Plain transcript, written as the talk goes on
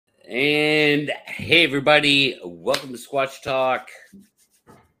And hey, everybody, welcome to Squatch Talk.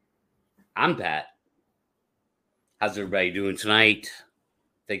 I'm Pat. How's everybody doing tonight?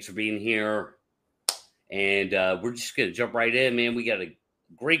 Thanks for being here. And we're just going to jump right in, man. We got a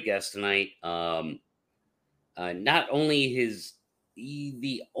great guest tonight. Not only is he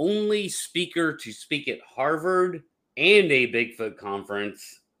the only speaker to speak at Harvard and a Bigfoot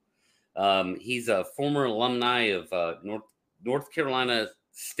conference, he's a former alumni of North Carolina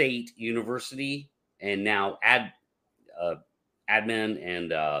State University and now admin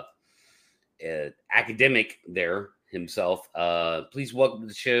and academic there himself. Please welcome to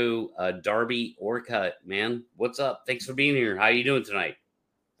the show, Darby Orcutt, man. What's up? Thanks for being here. How are you doing tonight?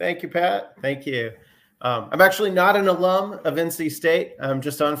 Thank you, Pat. Thank you. I'm actually not an alum of NC State. I'm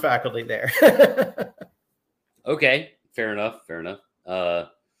just on faculty there. Okay, fair enough.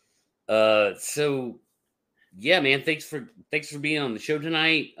 So yeah, man, thanks for being on the show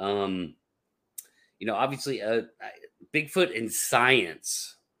tonight. Obviously, Bigfoot and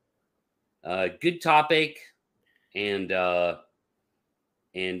science, good topic, and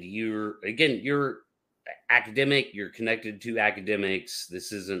you're academic. You're connected to academics.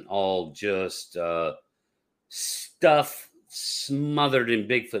 This isn't all just stuff smothered in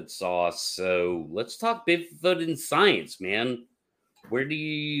Bigfoot sauce. So let's talk Bigfoot and science, man. Where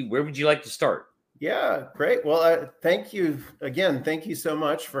would you like to start? Yeah, great. Well, thank you again. Thank you so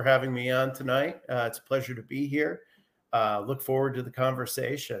much for having me on tonight. It's a pleasure to be here. Look forward to the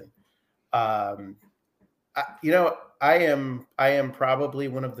conversation. I am probably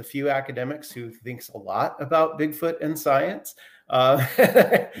one of the few academics who thinks a lot about Bigfoot and science.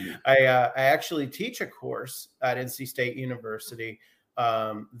 I actually teach a course at NC State University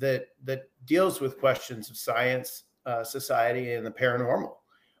that deals with questions of science, society, and the paranormal.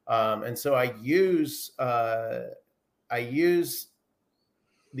 And so I use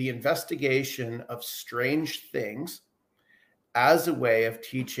the investigation of strange things as a way of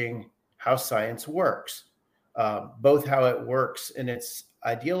teaching how science works, both how it works in its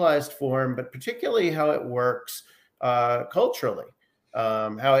idealized form, but particularly how it works culturally,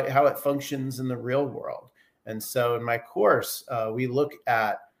 how it functions in the real world. And so in my course, we look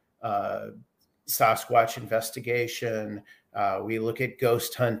at Sasquatch investigation, we look at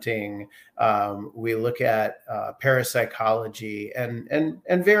ghost hunting, we look at parapsychology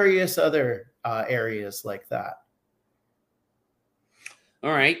and various other areas like that.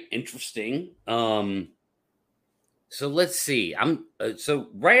 All right, interesting. So let's see. So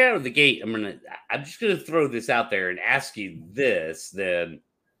right out of the gate, I'm just gonna throw this out there and ask you this. Then,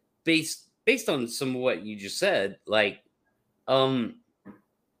 based on some of what you just said,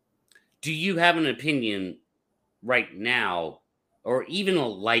 do you have an opinion right now, or even a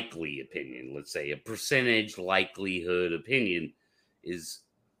likely opinion? Let's say a percentage likelihood opinion is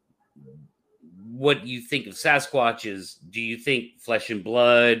what you think of Sasquatch is. Do you think flesh and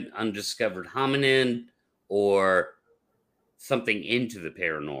blood, undiscovered hominin, or something into the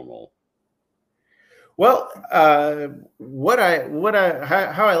paranormal? Well, how I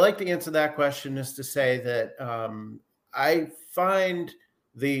like to answer that question is to say that I find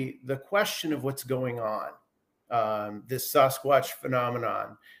the question of what's going on, this Sasquatch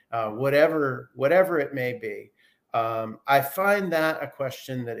phenomenon, whatever it may be, I find that a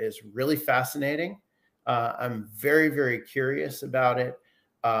question that is really fascinating. I'm very, very curious about it.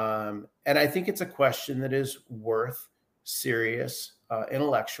 And I think it's a question that is worth serious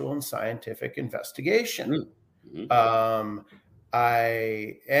intellectual and scientific investigation. Mm-hmm.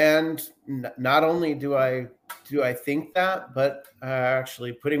 Not only do I think that, but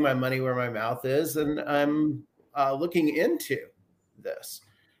actually putting my money where my mouth is, and I'm looking into this.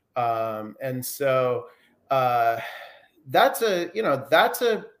 And so that's a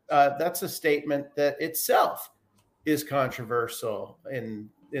statement that itself is controversial in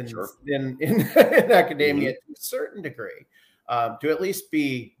academia, mm-hmm, to a certain degree, to at least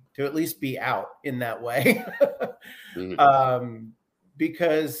be out in that way. Mm-hmm.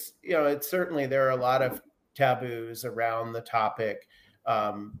 Because it's certainly, there are a lot of taboos around the topic.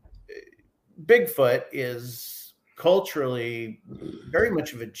 Bigfoot is culturally very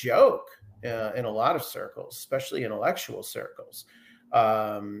much of a joke in a lot of circles, especially intellectual circles.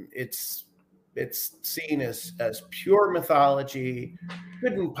 It's seen as pure mythology,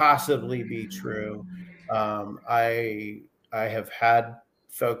 couldn't possibly be true. I have had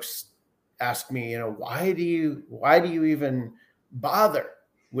folks ask me, why do you even bother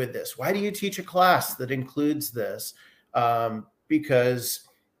with this? Why do you teach a class that includes this? Because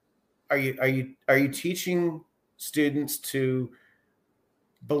are you teaching students to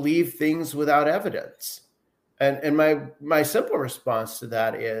believe things without evidence? And my simple response to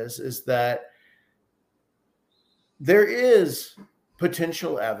that is that there is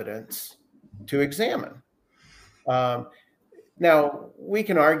potential evidence to examine. Now, we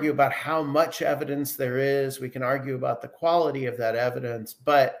can argue about how much evidence there is. We can argue about the quality of that evidence.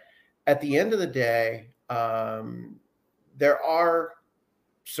 But at the end of the day, there are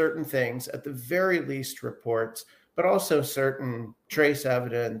certain things, at the very least reports, but also certain trace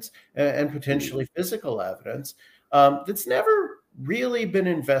evidence and potentially physical evidence that's never really been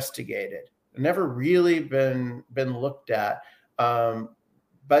investigated, never really been looked at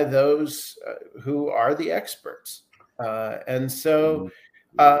by those who are the experts. And so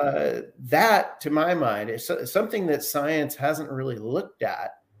that, to my mind, is something that science hasn't really looked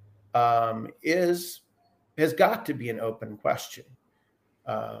at, has got to be an open question.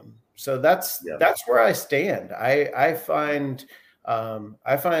 So that's where I stand. I find a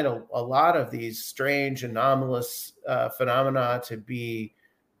lot of these strange, anomalous phenomena to be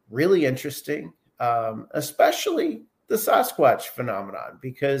really interesting, especially the Sasquatch phenomenon,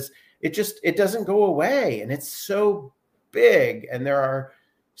 because it doesn't go away, and it's so big, and there are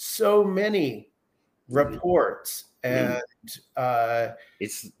so many reports, and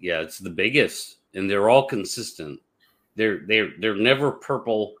it's the biggest, and they're all consistent. They're never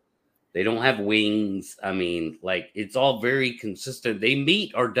purple. They don't have wings. I mean, like, it's all very consistent. They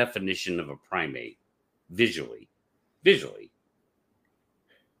meet our definition of a primate visually.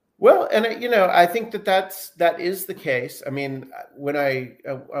 Well, and I think that is the case. I mean, when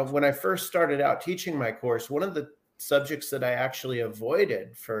I first started out teaching my course, one of the subjects that I actually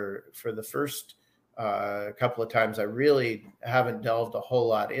avoided for the first couple of times, I really haven't delved a whole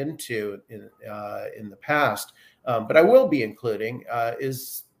lot into in the past, but I will be including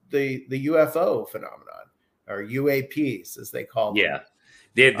is the UFO phenomenon, or UAPs as they call them. Yeah,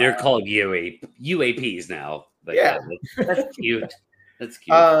 they're called UAPs now. But that's cute. That's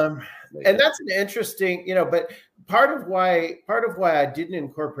cute. And that's an interesting, but part of why I didn't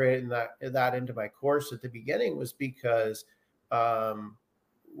incorporate that into my course at the beginning was because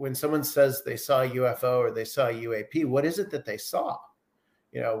when someone says they saw a UFO or they saw a UAP, what is it that they saw?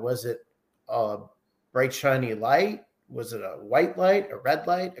 Was it a bright, shiny light? Was it a white light, a red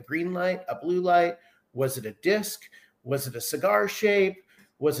light, a green light, a blue light? Was it a disc? Was it a cigar shape?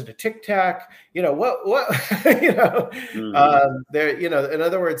 Was it a tic tac? What? There. In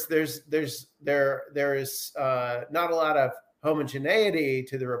other words, there is not a lot of homogeneity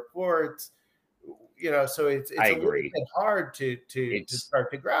to the reports. So it's a little bit hard to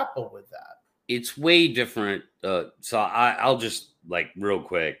start to grapple with that. It's way different. So I'll just real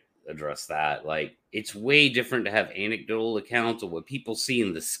quick address that. It's way different to have anecdotal accounts of what people see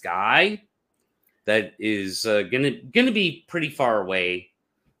in the sky. That is gonna be pretty far away,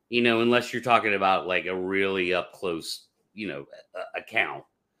 unless you're talking about a really up close, account,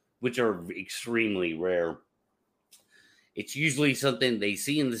 which are extremely rare. It's usually something they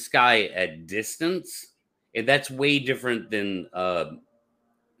see in the sky at distance, and that's way different than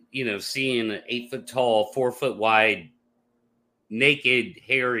seeing an 8 foot tall, 4 foot wide, naked,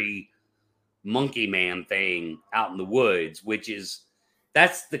 hairy monkey man thing out in the woods,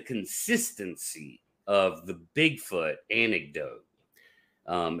 that's the consistency of the Bigfoot anecdote.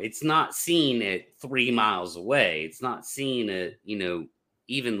 It's not seen at 3 miles away. It's not seen at,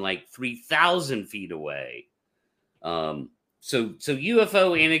 even 3,000 feet away. So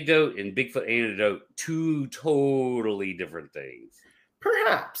UFO anecdote and Bigfoot anecdote, two totally different things.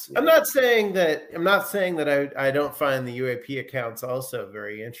 Perhaps. Yeah. I'm not saying that I don't find the UAP accounts also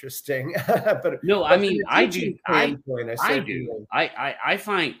very interesting. but no, I mean, I do. I do. I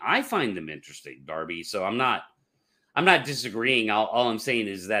find them interesting, Darby. So I'm not disagreeing. All I'm saying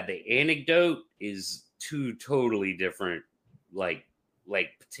is that the anecdote is two totally different, like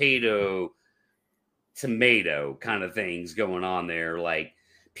potato, tomato kind of things going on there. Like,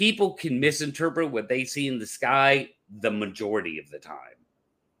 people can misinterpret what they see in the sky the majority of the time.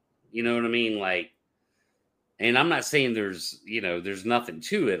 You know what I mean? And I'm not saying there's nothing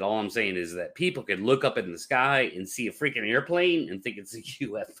to it. All I'm saying is that people can look up in the sky and see a freaking airplane and think it's a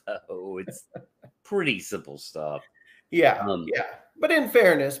UFO. It's pretty simple stuff. Yeah. But in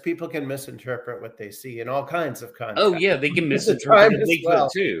fairness, people can misinterpret what they see in all kinds of contexts. Oh yeah, they can misinterpret Bigfoot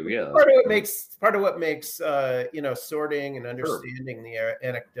too. Yeah. Part of what makes sorting and understanding the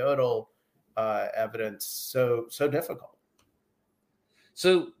anecdotal evidence so difficult.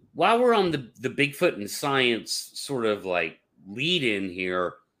 So while we're on the Bigfoot and science sort of lead in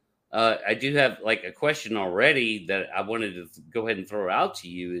here, I do have a question already that I wanted to go ahead and throw out to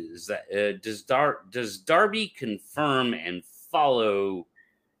you. Is that does Darby confirm and follow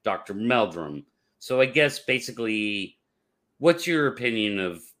Dr. Meldrum? So I guess basically, what's your opinion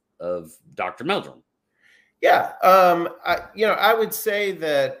of Dr. Meldrum? Yeah, I would say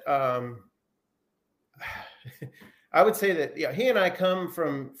that he and I come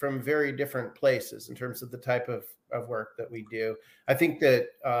from very different places in terms of the type of work that we do. I think that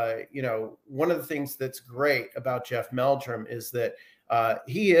one of the things that's great about Jeff Meldrum is that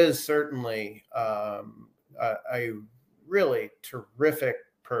he is certainly a really terrific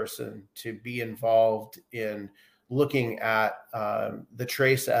person to be involved in looking at the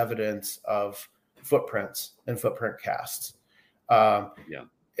trace evidence of footprints and footprint casts. Yeah.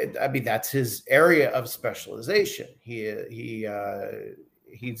 I mean, that's his area of specialization. He's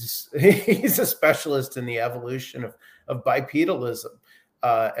he's a specialist in the evolution of bipedalism,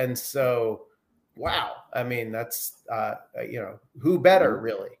 and so wow. I mean, that's who better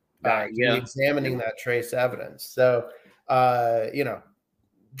really to be examining that trace evidence. So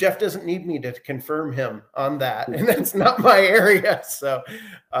Jeff doesn't need me to confirm him on that, and that's not my area. So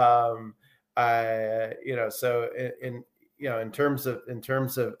in terms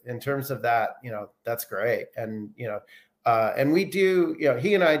of that, that's great. And, and we do,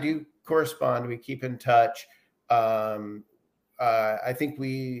 he and I do correspond. We keep in touch. I think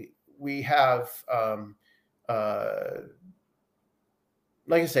we have,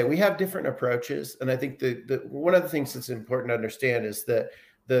 like I say, we have different approaches. And I think the one of the things that's important to understand is that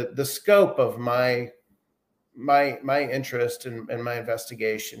the scope of my interest and my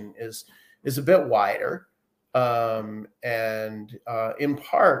investigation is a bit wider. And in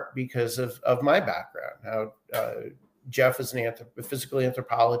part because of my background. Now, Jeff is a physical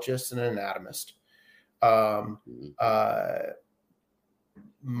anthropologist and an anatomist.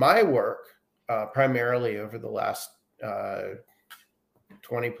 My work, primarily over the last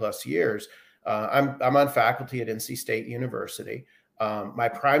 20 plus years, I'm on faculty at NC State University. My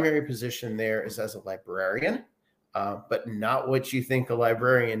primary position there is as a librarian. But not what you think a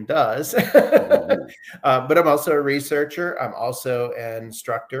librarian does. But I'm also a researcher. I'm also an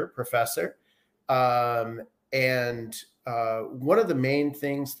instructor, professor. And one of the main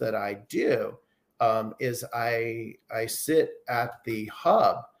things that I do is I sit at the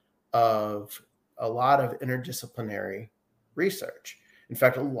hub of a lot of interdisciplinary research. In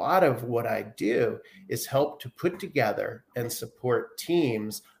fact, a lot of what I do is help to put together and support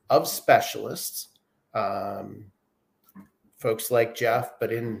teams of specialists, folks like Jeff,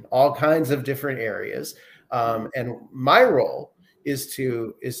 but in all kinds of different areas. And my role is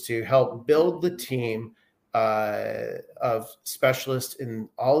to help build the team of specialists in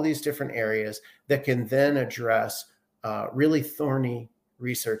all these different areas that can then address really thorny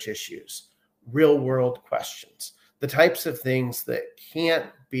research issues, real world questions, the types of things that can't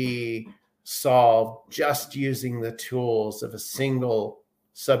be solved just using the tools of a single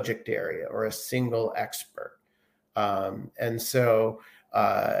subject area or a single expert. And so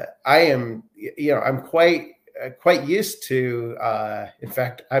I am, I'm quite used to. In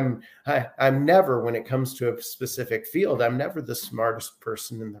fact, I'm never, when it comes to a specific field, I'm never the smartest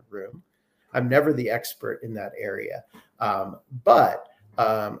person in the room. I'm never the expert in that area. But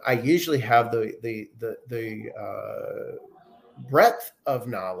I usually have the breadth of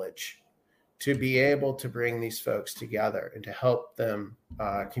knowledge to be able to bring these folks together and to help them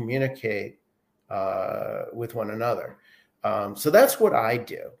communicate with one another. So that's what I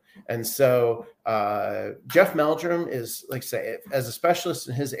do. And so Jeff Meldrum is, like I say, as a specialist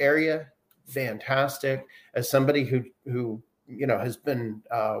in his area, fantastic. As somebody who has been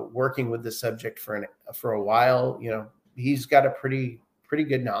working with the subject for a while, he's got a pretty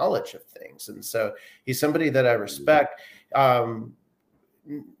good knowledge of things. And so he's somebody that I respect.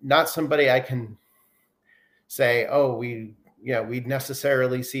 Not somebody I can say, oh, we'd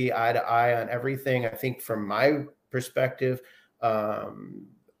necessarily see eye to eye on everything. I think from my perspective,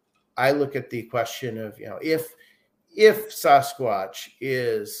 I look at the question of, if Sasquatch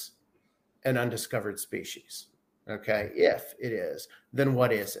is an undiscovered species, okay, if it is, then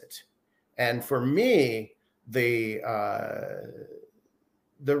what is it? And for me, the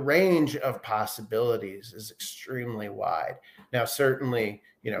range of possibilities is extremely wide. Now, certainly,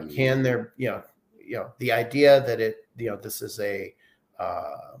 can there, the idea that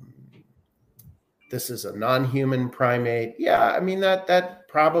this is a non-human primate. Yeah, I mean, that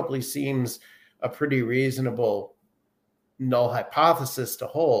probably seems a pretty reasonable null hypothesis to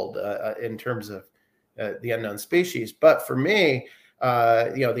hold in terms of the unknown species. But for me,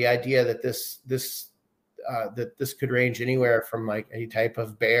 the idea that this could range anywhere from like a type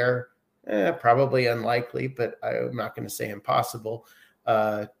of bear, probably unlikely, but I'm not going to say impossible,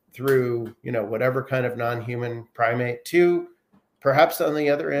 through whatever kind of non-human primate to perhaps on the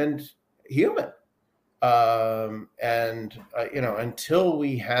other end human. And until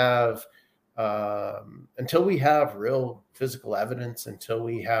we have real physical evidence, until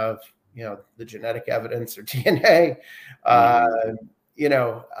we have the genetic evidence or DNA,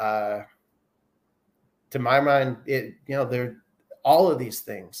 to my mind, all of these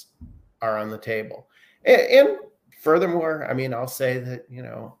things are on the table. And furthermore, I mean, I'll say that,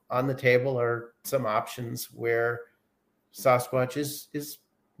 on the table are some options where Sasquatch is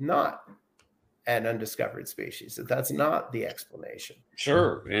not an undiscovered species. That's not the explanation.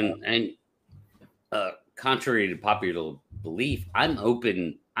 Sure. And contrary to popular belief, I'm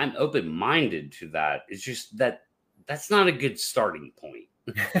open-minded to that. It's just that's not a good starting point.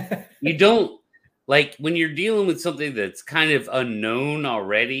 You don't, like, when you're dealing with something that's kind of unknown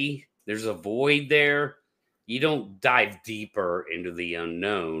already, there's a void there. You don't dive deeper into the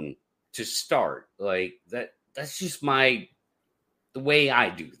unknown to start. Like that's just the way I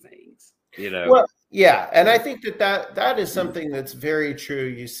do things, Well, yeah. And I think that is something that's very true.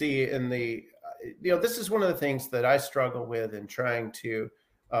 You see in the, this is one of the things that I struggle with in trying to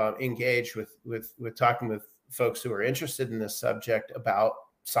engage with talking with folks who are interested in this subject about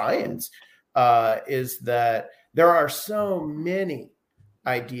science, is that there are so many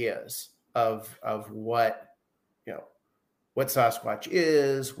ideas of what Sasquatch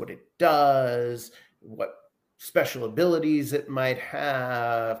is, what it does, what special abilities it might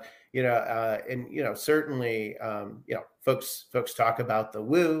have, and certainly, folks talk about the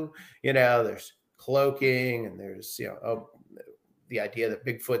woo. There's cloaking, and there's the idea that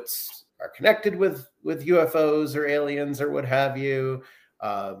Bigfoots are connected with UFOs or aliens or what have you.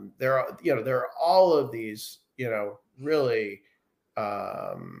 There are all of these really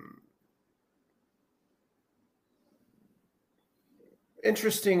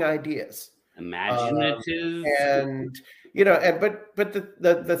interesting ideas, imaginative, and but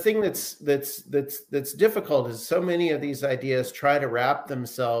the thing that's difficult is so many of these ideas try to wrap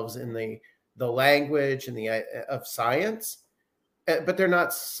themselves in the language and of science, but they're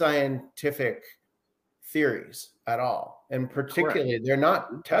not scientific theories at all, and particularly they're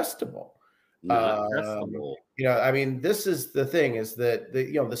not testable. I mean, this is the thing, is that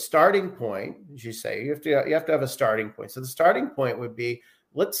the starting point, as you say, you have to have a starting point. So the starting point would be,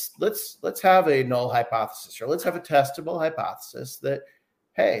 let's have a null hypothesis, or let's have a testable hypothesis that,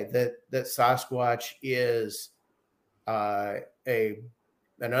 hey, that Sasquatch is an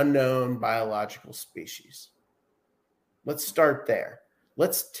unknown biological species. Let's start there.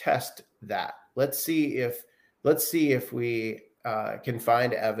 Let's test that. Let's see if we can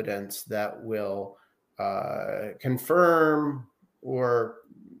find evidence that will confirm or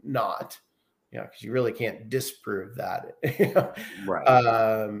not, because you really can't disprove that.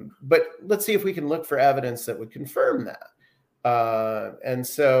 Right. But let's see if we can look for evidence that would confirm that. And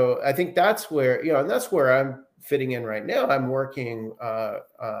so I think that's where, and that's where I'm fitting in right now. I'm working on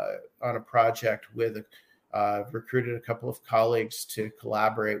a project with recruited a couple of colleagues to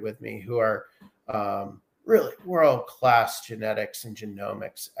collaborate with me who are really world-class genetics and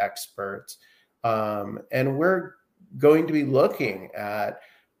genomics experts. And we're going to be looking at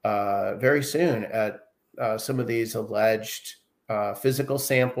very soon at some of these alleged physical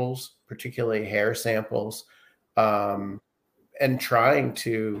samples, particularly hair samples, and trying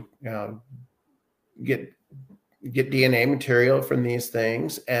to get DNA material from these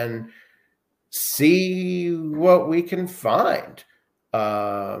things and see what we can find,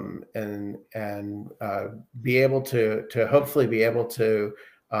 and be able to hopefully be able to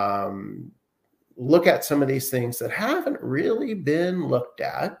look at some of these things that haven't really been looked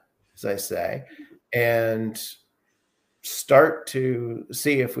at, as I say, and start to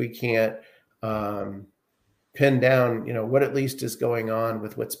see if we can't pin down, what at least is going on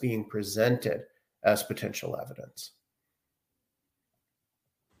with what's being presented as potential evidence.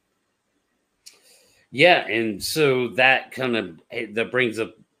 Yeah, and so that brings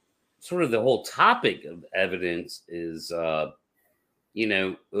up sort of the whole topic of evidence is,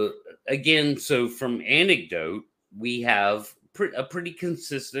 again, so from anecdote, we have a pretty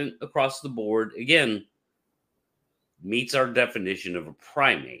consistent across the board, again, meets our definition of a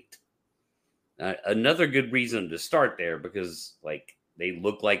primate. Another good reason to start there, because they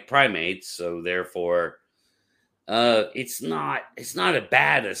look like primates, so therefore it's not a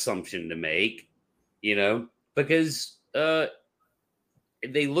bad assumption to make, because if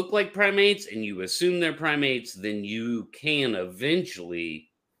they look like primates and you assume they're primates, then you can eventually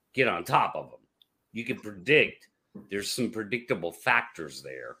get on top of them. You can predict. There's some predictable factors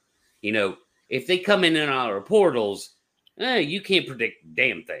there. If they come in and out of portals, you can't predict a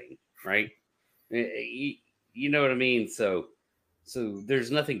damn thing, right? You know what I mean? So So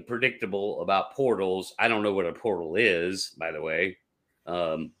there's nothing predictable about portals. I don't know what a portal is, by the way.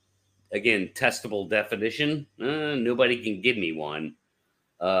 Again, testable definition. Nobody can give me one.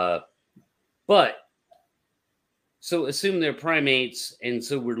 But so assume they're primates, and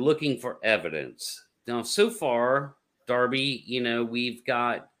so we're looking for evidence. Now, so far, Darby,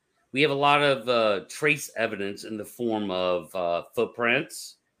 we have a lot of trace evidence in the form of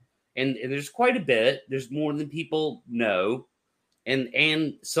footprints, and there's quite a bit. There's more than people know,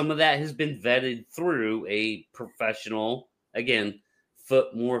 and some of that has been vetted through a professional, again,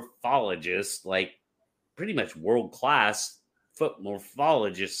 foot morphologist, like pretty much world class foot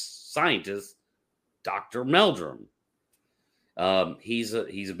morphologist scientist, Dr. Meldrum. He's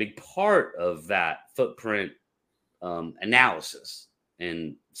a big part of that footprint analysis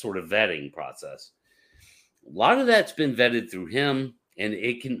and sort of vetting process. A lot of that's been vetted through him, and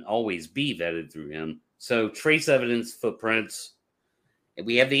it can always be vetted through him. So trace evidence, footprints, and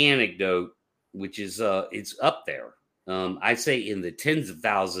we have the anecdote, which is it's up there. I say in the tens of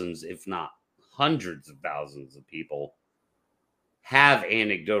thousands, if not hundreds of thousands of people have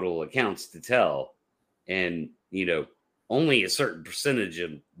anecdotal accounts to tell, and only a certain percentage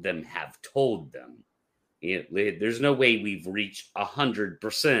of them have told them. There's no way we've reached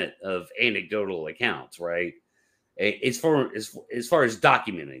 100% of anecdotal accounts, right? As far as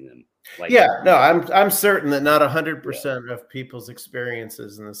documenting them. No, I'm certain that not 100% of people's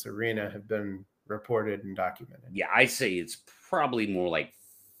experiences in this arena have been reported and documented. Yeah, I say it's probably more like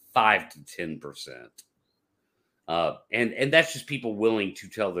 5 to 10%. And that's just people willing to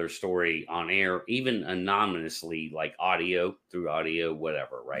tell their story on air, even anonymously, like through audio,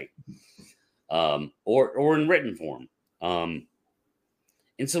 whatever, right? Or in written form. And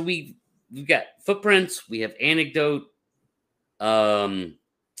so we've got footprints, we have anecdote. Some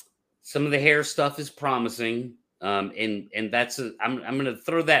of the hair stuff is promising. And that's I'm going to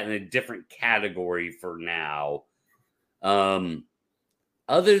throw that in a different category for now.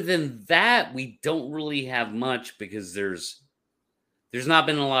 Other than that, we don't really have much because there's not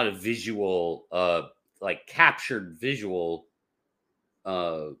been a lot of visual, captured visual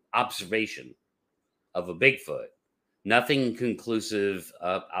observation of a Bigfoot. Nothing conclusive.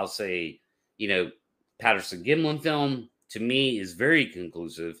 I'll say, Patterson-Gimlin film to me is very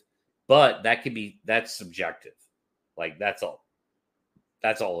conclusive, but that's subjective. Like that's all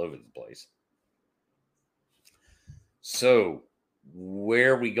over the place. So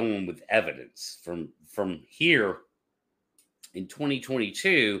where are we going with evidence from here in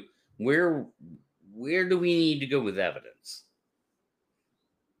 2022? Where do we need to go with evidence?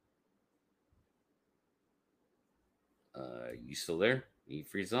 You still there? You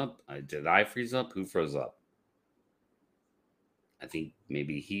freeze up? Did I freeze up? Who froze up? I think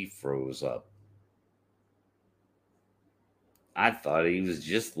maybe he froze up. I thought he was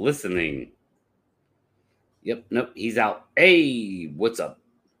just listening. Yep, nope, he's out. Hey, what's up?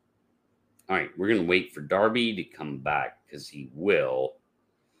 All right, we're going to wait for Darby to come back because he will.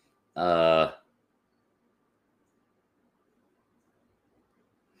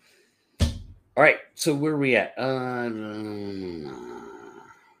 All right, so where are we at?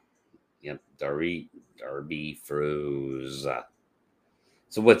 Yep, Darby froze.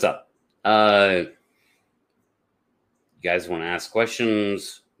 So what's up? You guys want to ask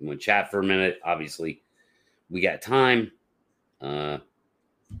questions? You want to chat for a minute? Obviously, we got time.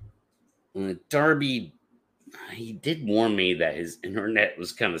 Darby, he did warn me that his internet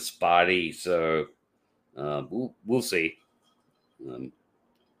was kind of spotty, so we'll see.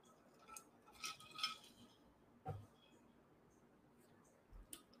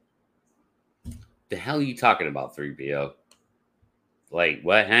 The hell are you talking about, 3PO? Like,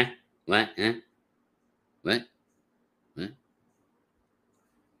 what, huh? What, huh? What?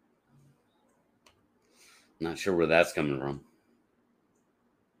 Not sure where that's coming from.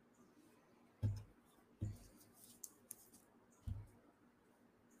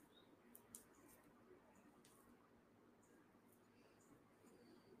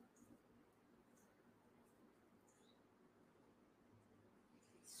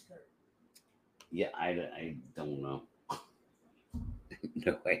 Yeah, I don't know.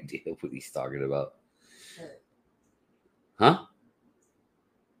 No idea what he's talking about. Huh?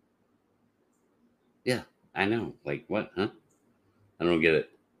 Yeah, I know. Like, what? Huh? I don't get it.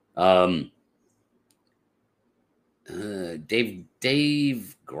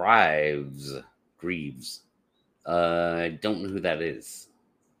 Dave Greaves. I don't know who that is.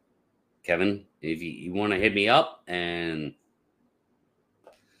 Kevin, if you want to hit me up and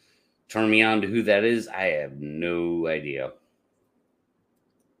turn me on to who that is, I have no idea.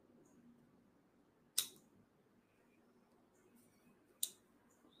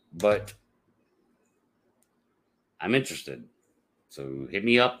 but I'm interested. So hit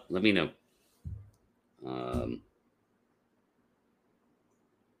me up. Let me know.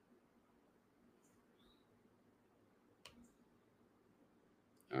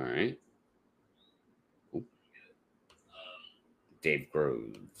 All right. Ooh. Dave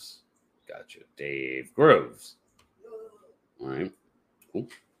Groves. Gotcha. Dave Groves. All right. Cool.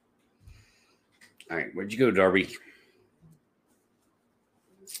 All right. Where'd you go, Darby?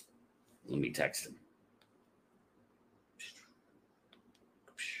 Let me text him.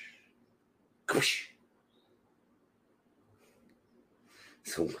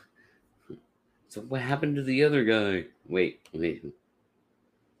 So what happened to the other guy? Wait.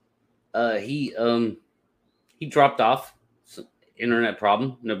 He dropped off. Internet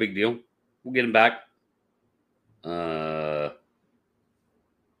problem. No big deal. We'll get him back. Oh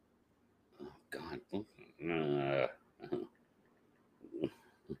God.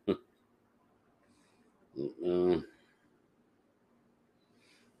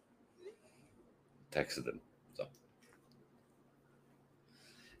 Texted him. So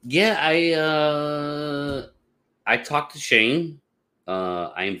yeah, I talked to Shane.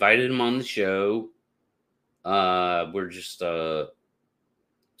 I invited him on the show. We're just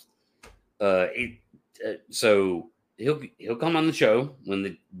so he'll come on the show when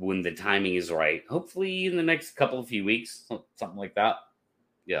the timing is right. Hopefully in the next few weeks, something like that.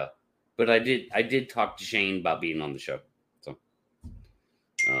 Yeah, but I did talk to Shane about being on the show. So,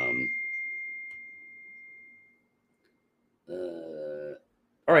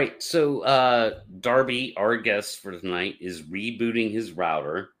 all right. So Darby, our guest for tonight, is rebooting his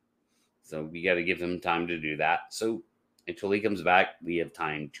router. So we got to give him time to do that. So until he comes back, we have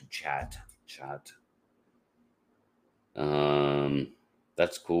time to chat.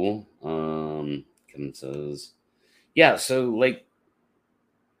 That's cool. Kevin says, yeah. So like,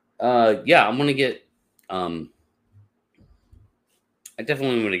 yeah, I'm gonna get. I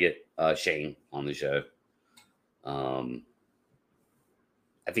definitely want to get Shane on the show.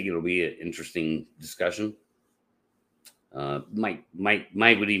 I think it'll be an interesting discussion. Might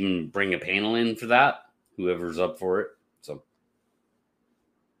would even bring a panel in for that. Whoever's up for it. So,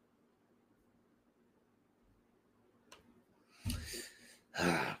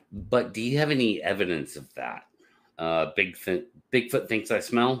 but do you have any evidence of that? Bigfoot thinks I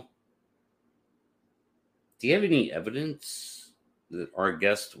smell. Do you have any evidence that our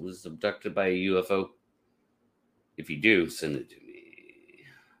guest was abducted by a UFO? If you do, send it to me.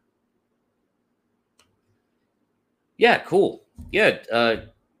 Yeah, cool. Yeah,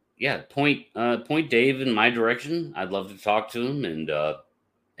 point Dave in my direction. I'd love to talk to him and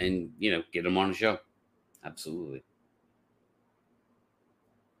get him on the show. Absolutely.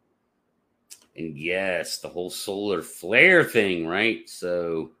 And yes, the whole solar flare thing, right?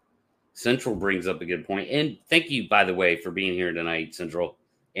 So Central brings up a good point. And thank you, by the way, for being here tonight, Central.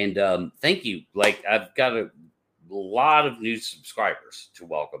 And thank you. Like, I've got a lot of new subscribers to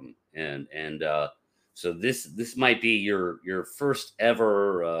welcome. And so this might be your first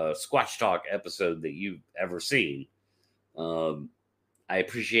ever Squatch Talk episode that you've ever seen. I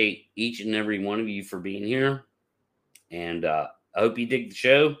appreciate each and every one of you for being here. And I hope you dig the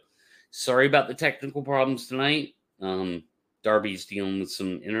show. Sorry about the technical problems tonight. Darby's dealing with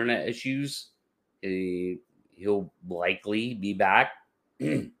some internet issues. He'll likely be back.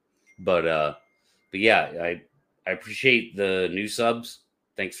 but yeah, I appreciate the new subs.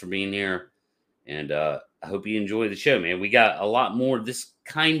 Thanks for being here. And I hope you enjoy the show, man. We got a lot more of this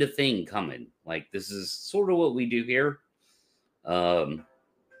kind of thing coming. Like, this is sort of what we do here. I'm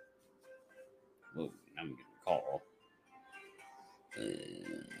getting a call.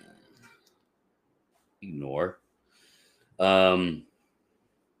 Ignore.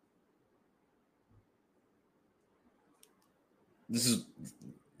 This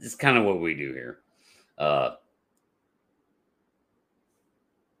is kind of what we do here.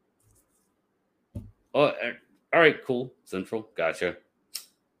 All right, cool. Central, gotcha.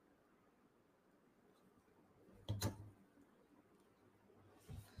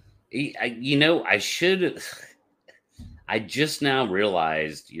 I should. I just now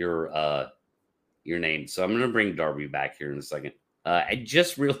realized your name, so I'm gonna bring Darby back here in a second. I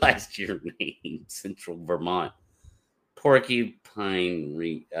just realized your name, Central Vermont.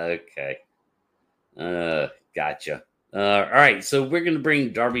 Porcupine. Okay. Gotcha. All right, so we're gonna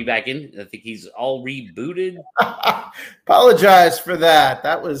bring Darby back in. I think he's all rebooted. Apologize for that.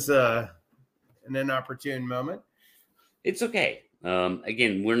 That was an inopportune moment. It's okay.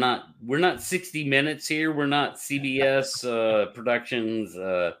 Again, we're not 60 Minutes here. We're not CBS Productions.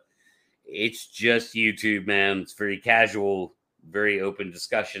 It's just YouTube, man. It's very casual. very open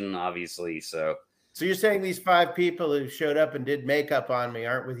discussion, obviously. So you're saying these 5 people who showed up and did makeup on me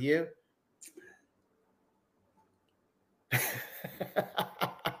aren't with you?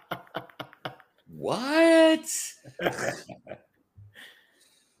 what?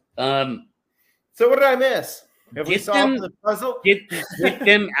 So what did I miss? Have we solved the puzzle? Get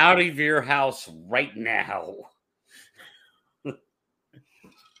them out of your house right now.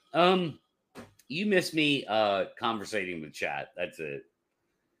 You miss me conversating with chat. That's it.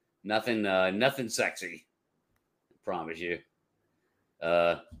 Nothing sexy. I promise you.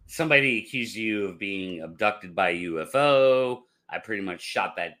 Somebody accused you of being abducted by a UFO. I pretty much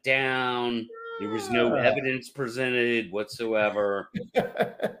shot that down. There was no evidence presented whatsoever.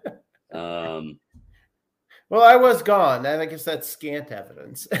 Well, I was gone. I guess that's scant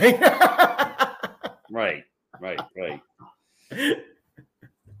evidence. Right.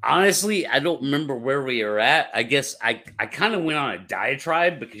 Honestly, I don't remember where we were at. I guess I kind of went on a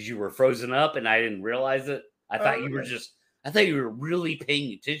diatribe because you were frozen up and I didn't realize it. I thought you were really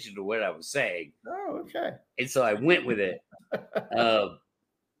paying attention to what I was saying. Oh, okay. And so I went with it.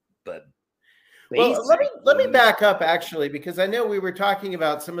 But well, let me back up actually, because I know we were talking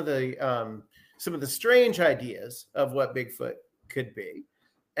about some of the strange ideas of what Bigfoot could be.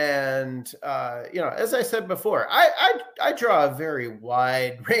 And, as I said before, I draw a very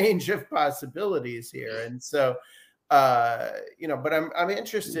wide range of possibilities here. And so, but I'm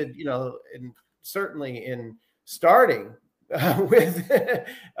interested, certainly in starting with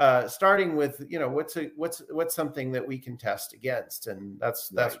what's something that we can test against. And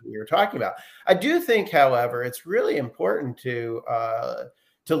that's what we were talking about. I do think, however, it's really important to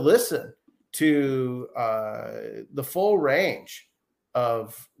listen to the full range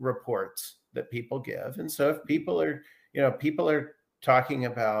of reports that people give. And so if people are talking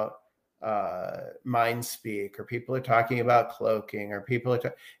about mind speak, or people are talking about cloaking, or people are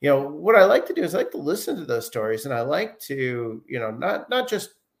what I like to do is I like to listen to those stories, and I like to not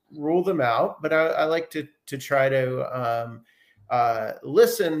just rule them out, but I like to try to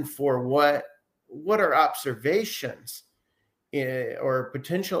listen for what are observations or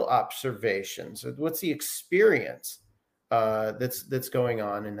potential observations, or what's the experience that's going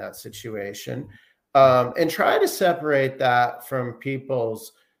on in that situation, and try to separate that from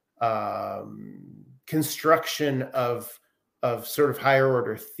people's construction of sort of higher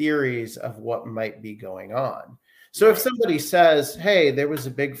order theories of what might be going on. So if somebody says, hey, there was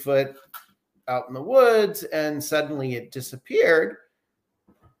a Bigfoot out in the woods and suddenly it disappeared,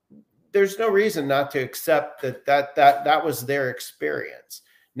 there's no reason not to accept that was their experience.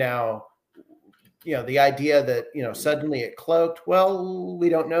 Now, the idea that, suddenly it cloaked, well, we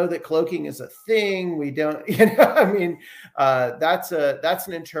don't know that cloaking is a thing. We don't, that's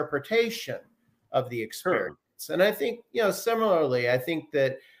an interpretation of the experience. Sure. And I think, similarly, I think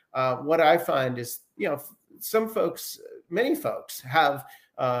that what I find is, many folks have,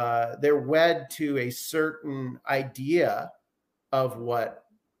 they're wed to a certain idea of what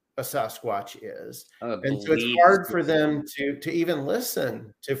a Sasquatch is. And so it's hard for them to even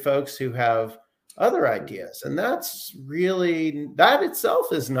listen to folks who have other ideas, and that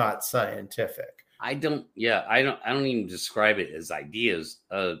itself is not scientific. I don't even describe it as ideas.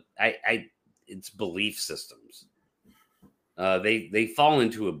 It's belief systems. They fall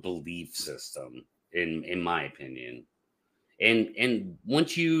into a belief system, in my opinion, and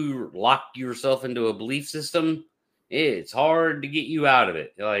once you lock yourself into a belief system, it's hard to get you out of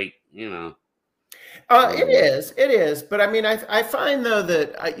it. It is, but I mean, I find though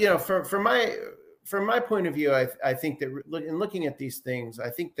that from my point of view, I think that in looking at these things, I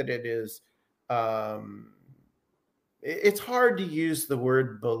think that it is, it's hard to use the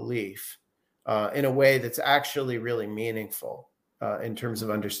word belief in a way that's actually really meaningful in terms of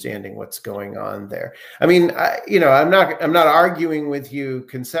understanding what's going on there. I mean, I'm not arguing with you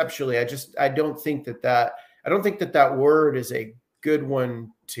conceptually. I don't think that word is a good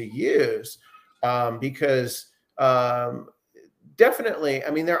one to use because. Definitely.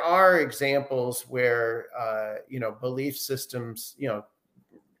 I mean, there are examples where, belief systems,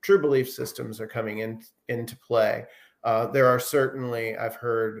 true belief systems are coming into play. There are certainly, I've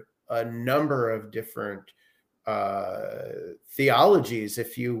heard a number of different theologies,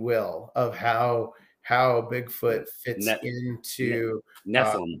 if you will, of how Bigfoot fits into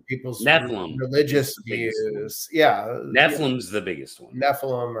people's religious views. Yeah. Nephilim's the biggest one.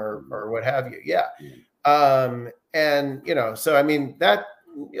 Nephilim or what have you. Yeah. And, so, I mean,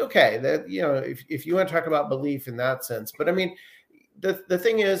 if you want to talk about belief in that sense, but I mean, the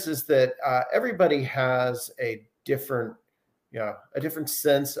thing is that everybody has a different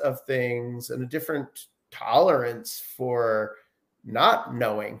sense of things and a different tolerance for not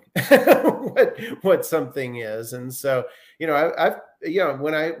knowing what something is. And so, I've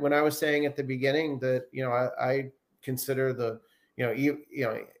when I was saying at the beginning that, I consider the,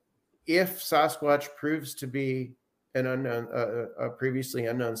 if Sasquatch proves to be an unknown, a previously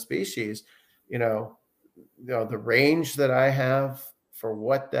unknown species, the range that I have for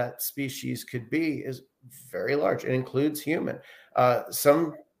what that species could be is very large. It includes human.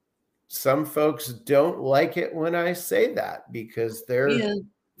 Some folks don't like it when I say that, because they're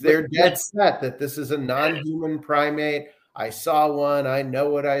dead set that this is a non-human primate. I saw one. I know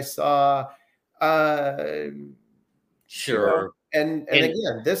what I saw. Sure. And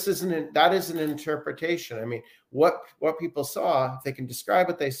again, that is an interpretation. I mean, what people saw, if they can describe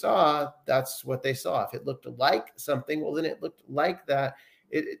what they saw, that's what they saw. If it looked like something, well, then it looked like that.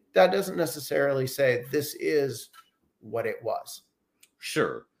 That doesn't necessarily say this is what it was.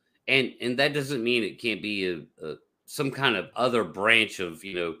 Sure. And that doesn't mean it can't be some kind of other branch of,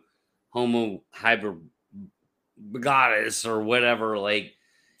 Homo hybridis or whatever, like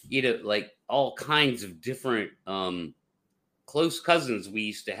all kinds of different close cousins we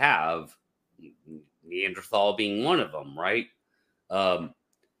used to have, Neanderthal being one of them, right? And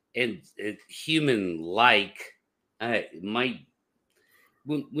human-like might,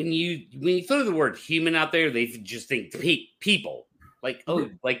 when you throw the word human out there, they just think people. Like,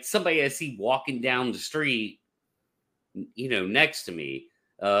 like somebody I see walking down the street, next to me.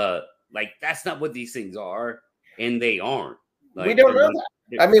 Like, that's not what these things are, and they aren't. Like, we don't know that.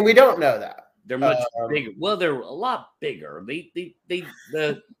 I mean, we don't know that. They're much bigger. Well, they're a lot bigger. The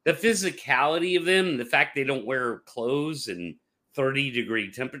physicality of them, the fact they don't wear clothes in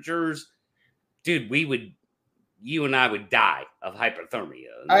 30-degree temperatures, dude, you and I would die of hypothermia.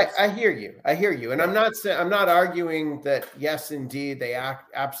 I hear you. And I'm not arguing that, yes, indeed, they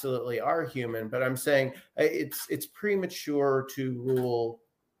absolutely are human, but I'm saying it's premature to rule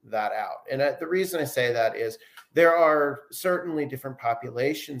that out. And the reason I say that is there are certainly different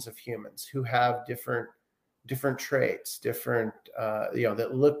populations of humans who have different traits, different,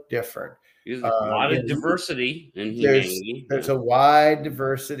 that look different. There's a lot of diversity in humanity. There's a wide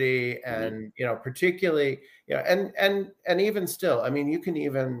diversity, and particularly, and even still, I mean, you can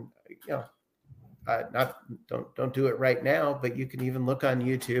even, don't do it right now, but you can even look on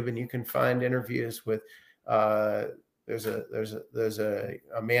YouTube and you can find interviews with. There's a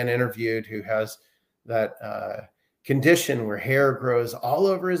man interviewed who has that condition where hair grows all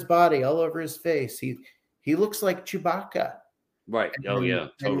over his body, all over his face. He looks like Chewbacca. Right. Oh yeah,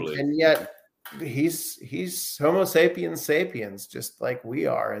 totally. And yet he's Homo sapiens sapiens, just like we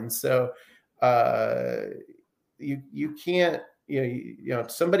are. And so you can't,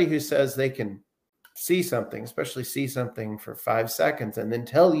 somebody who says they can see something, especially see something for 5 seconds, and then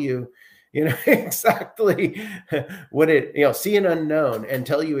tell you, exactly what it, see an unknown and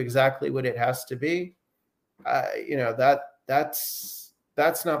tell you exactly what it has to be. That's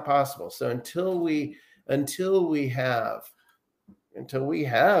not possible. So until we have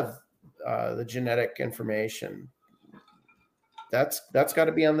the genetic information, that's got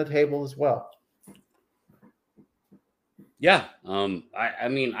to be on the table as well. Yeah. I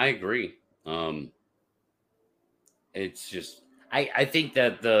mean, I agree. It's just, I think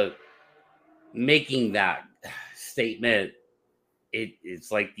that making that statement,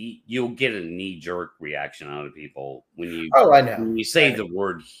 it's like you'll get a knee-jerk reaction out of people when you when you say the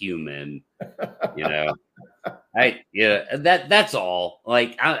word human. That's all.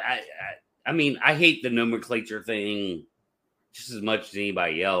 Like, I mean, I hate the nomenclature thing just as much as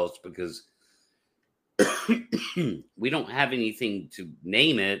anybody else, because we don't have anything to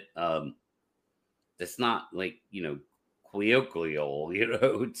name it. That's not like, colloquial.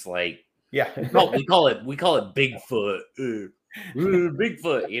 It's like, yeah, we call it Bigfoot.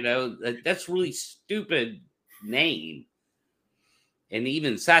 Bigfoot. That's really stupid name. And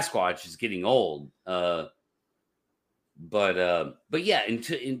even Sasquatch is getting old. But yeah,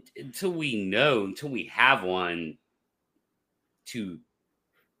 until we have one to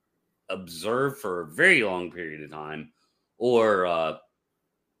observe for a very long period of time, or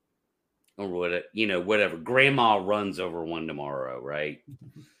whatever. Grandma runs over one tomorrow, right?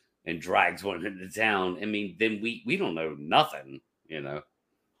 And drags one into town. I mean, then we don't know nothing,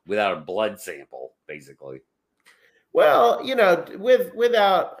 without a blood sample, basically. Well,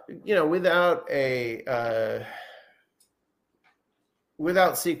 without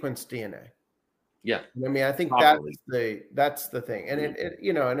sequenced DNA. Yeah. I mean, I think that's the thing. And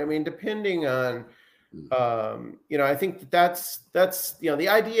and I mean, depending on, I think that's the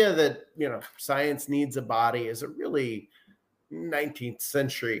idea that, science needs a body is a really 19th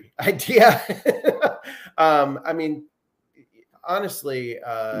century idea. I mean, honestly,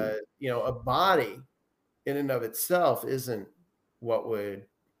 a body in and of itself isn't what would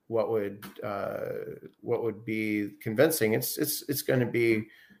be convincing. It's going to be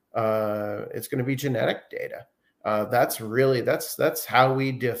genetic data. That's how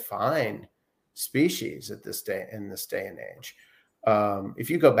we define species at this day in this day and age. If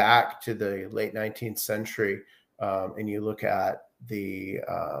you go back to the late 19th century and you look at the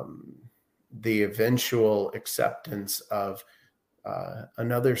eventual acceptance of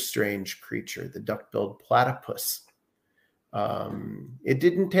another strange creature, the duck-billed platypus. It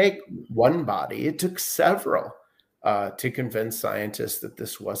didn't take one body, it took several to convince scientists that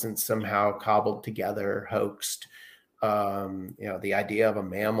this wasn't somehow cobbled together, hoaxed. The idea of a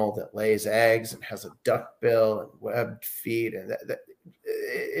mammal that lays eggs and has a duck bill and webbed feet, and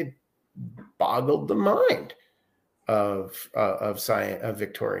it boggled the mind of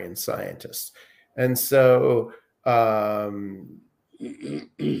Victorian scientists. And so a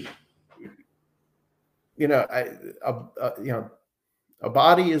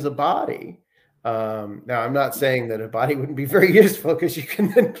body is a body. Now, I'm not saying that a body wouldn't be very useful, because you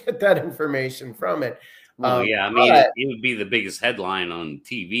can then get that information from it. Well, yeah, I mean, it would be the biggest headline on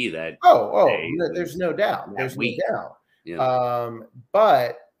TV that. There's no doubt. There's no doubt. Yeah.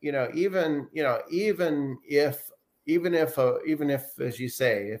 But even if, as you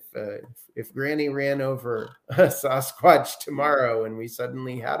say, if Granny ran over a Sasquatch tomorrow and we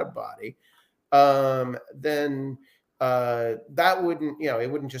suddenly had a body, then that wouldn't,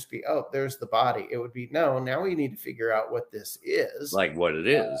 it wouldn't just be, oh, there's the body. It would be, no, now we need to figure out what this is. Like what it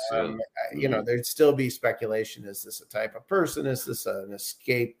is. There'd still be speculation. Is this a type of person? Is this an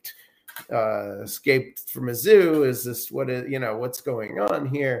escaped from a zoo? Is this what's going on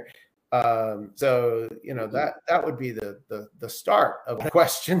here? That would be the start of the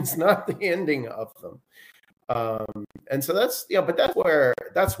questions, not the ending of them. And so that's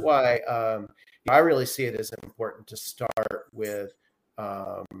why I really see it as important to start with,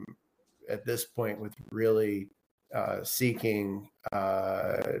 at this point, with really seeking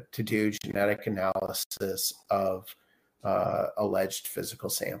to do genetic analysis of alleged physical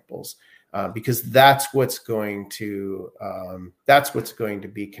samples, because that's what's going to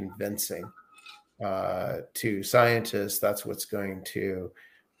be convincing to scientists. That's what's going to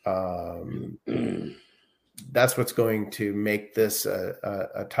make this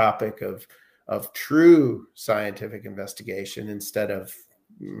a topic of true scientific investigation instead of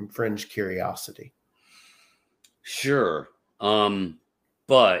fringe curiosity. Sure.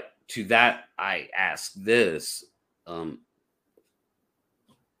 But to that, I ask this,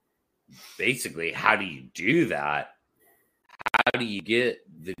 basically, how do you do that? How do you get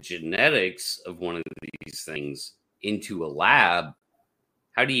the genetics of one of these things into a lab?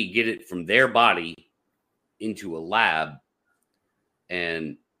 How do you get it from their body into a lab?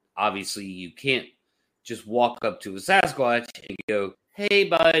 And obviously you can't just walk up to a Sasquatch and go, hey,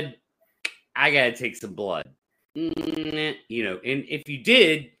 bud, I got to take some blood. And if you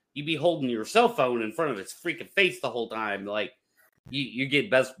did, you'd be holding your cell phone in front of its freaking face the whole time. Like, you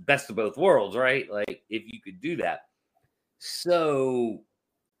get best of both worlds, right? Like, if you could do that. So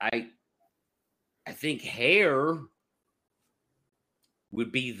I think hair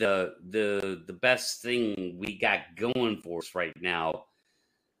would be the best thing we got going for us right now.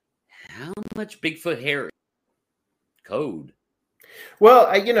 How much Bigfoot hair code? Well,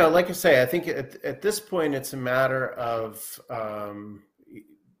 like I say, I think at this point it's a matter of,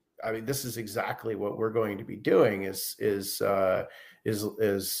 this is exactly what we're going to be doing is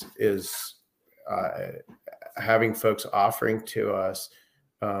having folks offering to us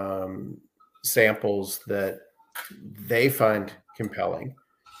samples that they find compelling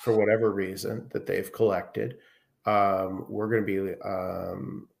for whatever reason that they've collected. We're going to be,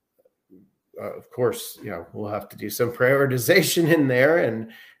 of course, we'll have to do some prioritization in there.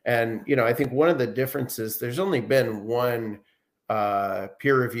 And I think one of the differences, there's only been one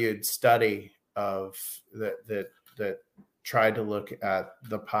peer-reviewed study of that tried to look at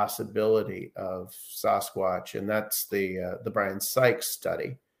the possibility of Sasquatch, and that's the Brian Sykes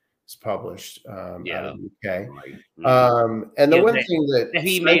study. It's published out of the UK. Right. And the one thing that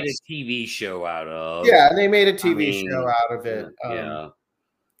he made a TV show out of. Yeah, and they made a TV show out of it.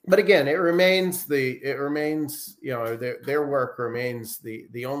 But again, it remains their work remains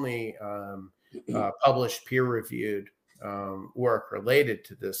the only published peer-reviewed work related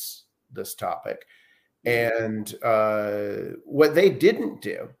to this topic. And what they didn't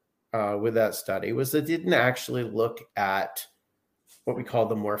do with that study was they didn't actually look at what we call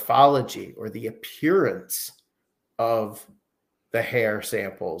the morphology or the appearance of the hair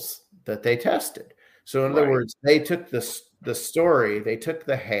samples that they tested. So in other words, they took the story, they took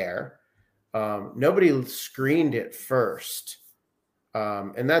the hair. Nobody screened it first.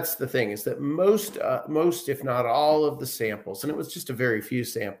 And that's the thing, is that most, if not all of the samples, and it was just a very few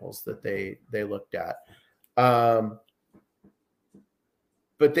samples that they looked at. But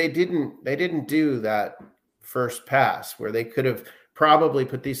they didn't do that first pass where they could have probably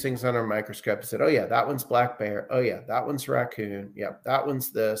put these things under a microscope and said, oh yeah, that one's black bear. Oh yeah, that one's raccoon. Yeah, that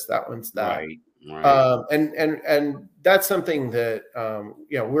one's this, that one's that. Right. And that's something that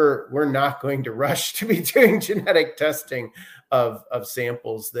we're not going to rush to be doing genetic testing of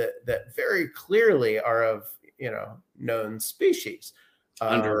samples that very clearly are of known species.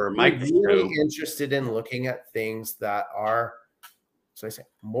 Under a microscope. We're really interested in looking at things that are, so I say,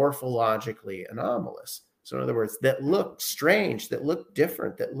 morphologically anomalous. So in other words, that look strange, that look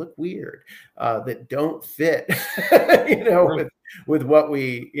different, that look weird, that don't fit, with what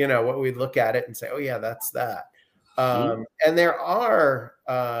we look at it and say, oh yeah, that's that. And there are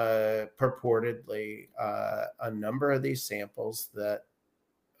purportedly a number of these samples that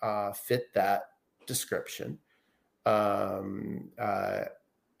fit that description.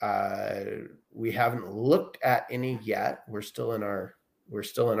 We haven't looked at any yet. We're still in our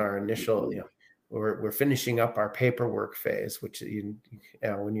initial, we're finishing up our paperwork phase, which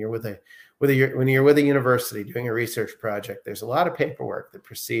when you're with a university doing a research project, there's a lot of paperwork that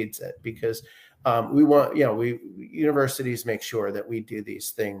precedes it, because we want, universities make sure that we do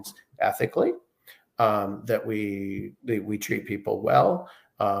these things ethically, that we treat people well,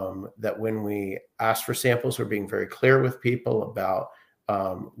 that when we ask for samples, we're being very clear with people about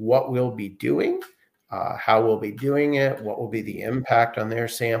what we'll be doing, how we'll be doing it, what will be the impact on their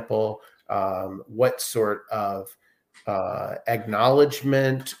sample, what sort of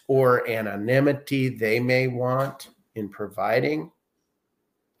acknowledgement or anonymity they may want in providing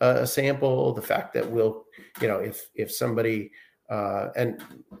a sample. The fact that we'll, if somebody, and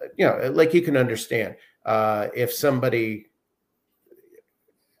like you can understand, if somebody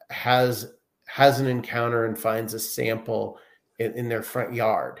has an encounter and finds a sample in their front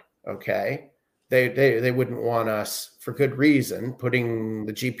yard, okay, they wouldn't want us, for good reason, putting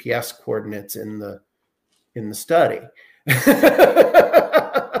the GPS coordinates in the study.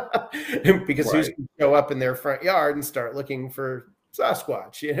 Because who's going to show up in their front yard and start looking for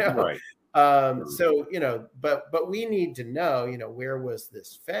Sasquatch, Right. So, but we need to know, where was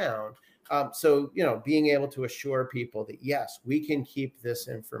this found? So, being able to assure people that, yes, we can keep this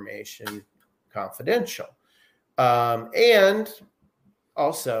information confidential. And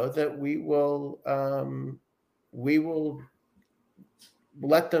also that we will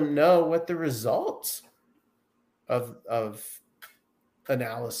let them know what the results of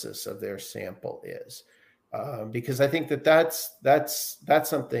analysis of their sample is, because I think that's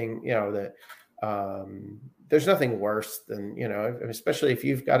something, that there's nothing worse than, especially if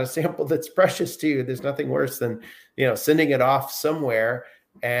you've got a sample that's precious to you, there's nothing worse than, sending it off somewhere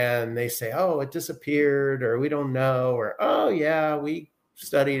and they say, oh, it disappeared, or we don't know, or, oh yeah, we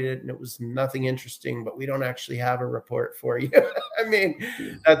studied it and it was nothing interesting, but we don't actually have a report for you. I mean,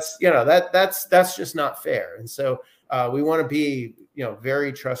 that's just not fair. And so we want to be,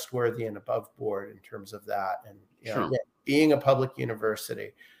 very trustworthy and above board in terms of that. And Sure. Being a public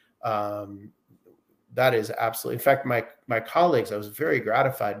university, that is absolutely, in fact, my colleagues, I was very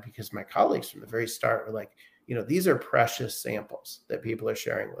gratified because my colleagues from the very start were like, these are precious samples that people are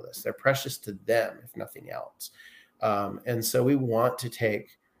sharing with us. They're precious to them, if nothing else. And so we want to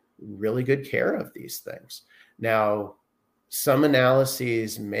take really good care of these things. Now, some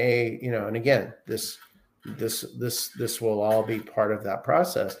analyses may, and again, this will all be part of that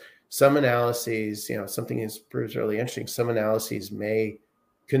process. Some analyses, something is proves really interesting. Some analyses may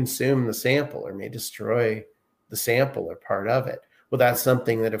consume the sample or may destroy the sample or part of it. Well, that's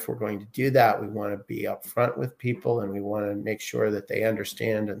something that if we're going to do that, we want to be upfront with people, and we want to make sure that they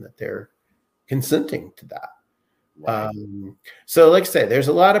understand and that they're consenting to that. Right. So like I say, there's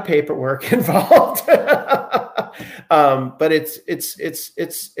a lot of paperwork involved, but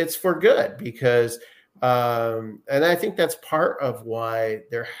it's for good, because, and I think that's part of why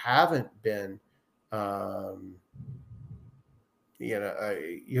there haven't been,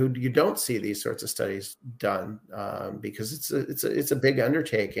 you don't see these sorts of studies done, because it's a big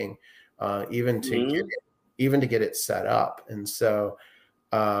undertaking, even to get it set up. And so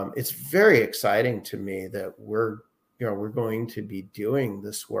it's very exciting to me that we're going to be doing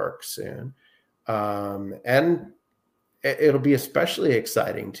this work soon, and it'll be especially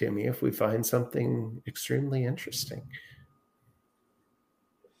exciting to me if we find something extremely interesting.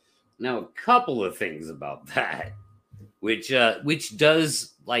 Now, a couple of things about that. which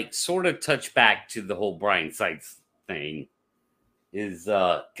does like sort of touch back to the whole Brian Sykes thing. Is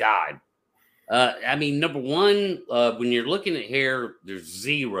God. I mean, number one, when you're looking at hair, there's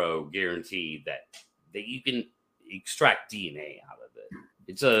zero guarantee that you can extract DNA out of it.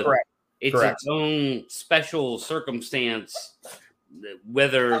 It's Correct. its own special circumstance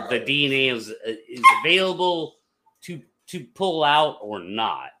whether the DNA is available to pull out or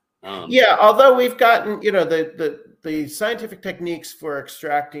not. Yeah, although we've gotten, the scientific techniques for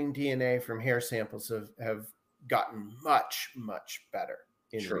extracting DNA from hair samples have gotten much, much better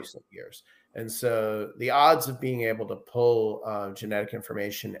in recent years. And so the odds of being able to pull genetic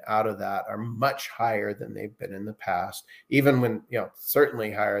information out of that are much higher than they've been in the past, even when,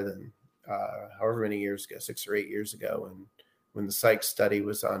 certainly higher than however many years ago, 6 or 8 years ago when the Sykes study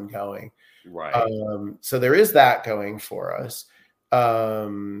was ongoing. Right. So there is that going for us.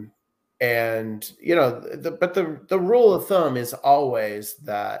 And, but the rule of thumb is always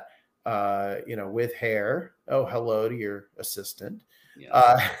that, with hair, oh, hello to your assistant.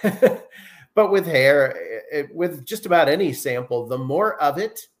 Yeah. But with hair, with just about any sample, the more of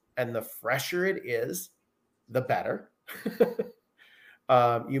it and the fresher it is, the better.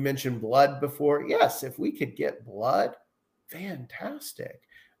 You mentioned blood before. Yes, if we could get blood, fantastic.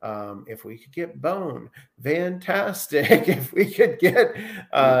 If we could get bone, fantastic. If we could get,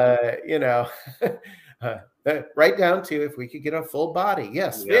 right down to if we could get a full body,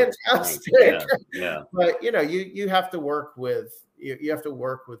 yes, fantastic. Yeah. But you have to work with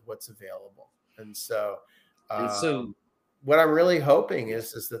what's available, and so what I'm really hoping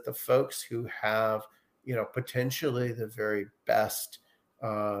is that the folks who have potentially the very best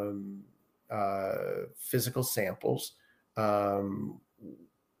physical samples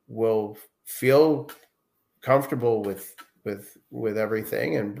will feel comfortable with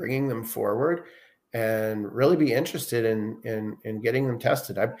everything and bringing them forward and really be interested in getting them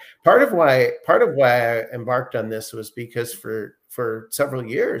tested. Part of why I embarked on this was because for several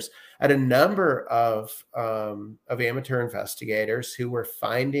years I had a number of amateur investigators who were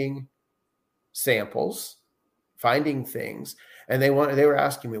finding samples, finding things, and they were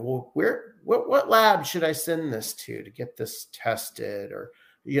asking me, well, what lab should I send this to get this tested, or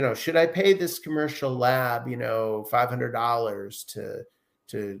should I pay this commercial lab $500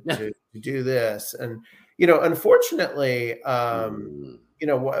 to do this? And unfortunately,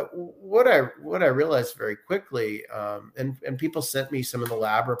 what I realized very quickly, and people sent me some of the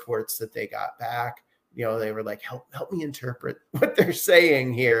lab reports that they got back. They were like, help me interpret what they're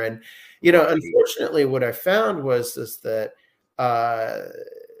saying here. And unfortunately, what I found was that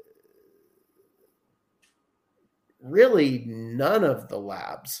really none of the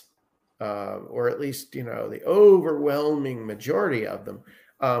labs, or at least the overwhelming majority of them,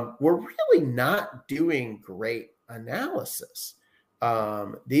 were really not doing great analysis.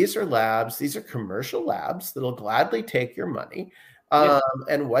 These are labs, these are commercial labs that'll gladly take your money.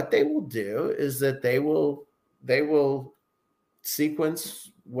 And what they will do is that they will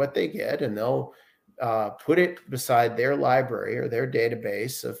sequence what they get, and they'll put it beside their library or their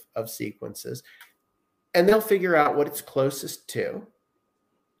database of sequences, and they'll figure out what it's closest to.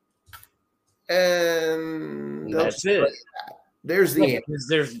 And that's it. There's the answer.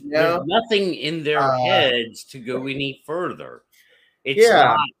 There's nothing in their heads to go any further. It's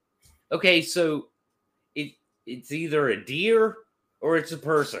not. Okay, so it's either a deer or it's a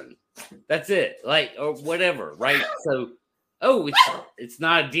person. That's it. Like, or whatever, right? So, it's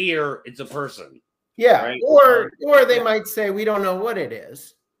not a deer, it's a person. Yeah. Right? Or they might say we don't know what it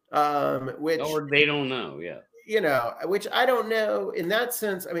is. Or they don't know, which I don't know in that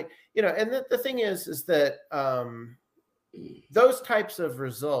sense. I mean, and the thing is that those types of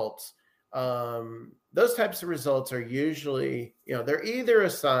results are usually, they're either a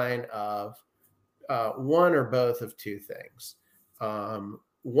sign of one or both of two things.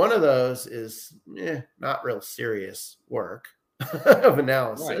 One of those is not real serious work of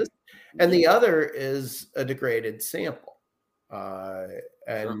analysis, right. And the other is a degraded sample.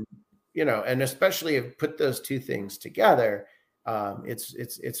 And especially if you put those two things together,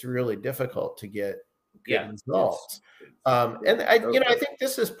 it's really difficult to get good results. And I think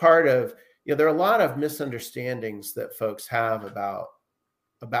this is part of, there are a lot of misunderstandings that folks have about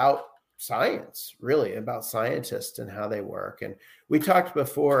science, really, about scientists and how they work. And we talked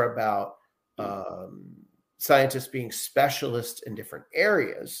before about scientists being specialists in different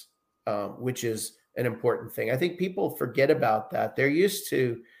areas, which is an important thing. I think people forget about that. They're used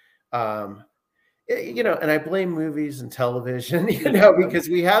to, and I blame movies and television, because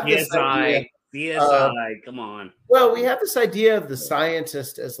we have this idea. CSI, come on. Well, we have this idea of the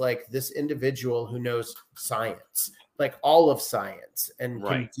scientist as like this individual who knows science. like all of science and can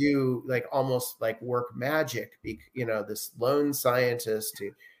Right. do like almost like work magic, this lone scientist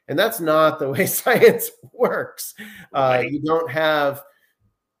and that's not the way science works. Right. You don't have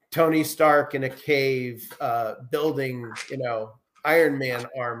Tony Stark in a cave building, Iron Man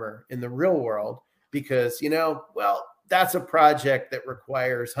armor in the real world because, well, that's a project that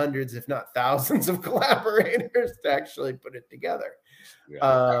requires hundreds, if not thousands of collaborators to actually put it together.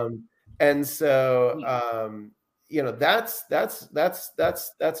 Yeah. And so, that's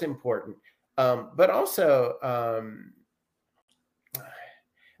important. But also,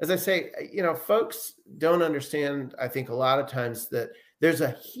 as I say, folks don't understand, I think a lot of times that there's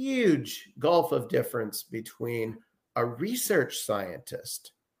a huge gulf of difference between a research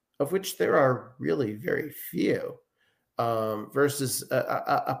scientist, of which there are really very few, versus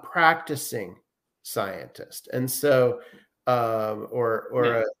a practicing scientist. And so,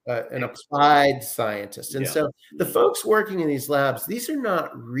 or an applied scientist. And so the folks working in these labs, these are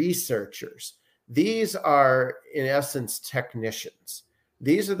not researchers. These are, in essence, technicians.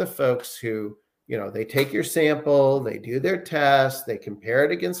 These are the folks who, they take your sample, they do their test, they compare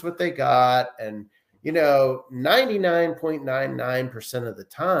it against what they got. And, 99.99% of the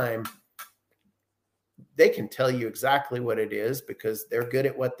time, they can tell you exactly what it is because they're good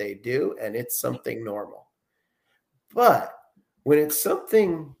at what they do and it's something normal. But when it's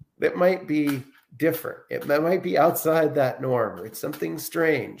something that might be different, it might be outside that norm, or it's something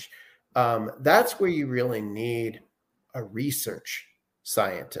strange, that's where you really need a research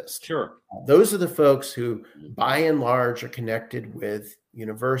scientist. Sure. Those are the folks who, by and large, are connected with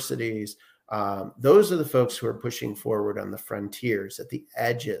universities. Those are the folks who are pushing forward on the frontiers, at the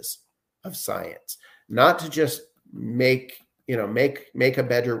edges of science, not to just make a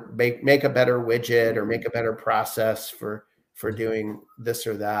better widget or make a better process for doing this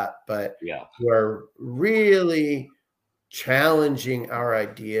or that, but who are really challenging our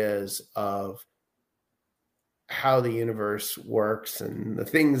ideas of how the universe works and the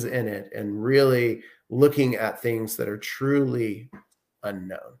things in it, and really looking at things that are truly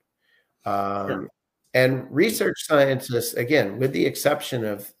unknown. Sure. And research scientists, again, with the exception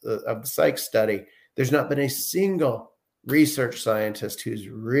of the psych study, there's not been a single research scientist who's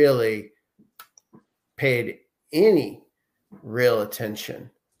really paid any real attention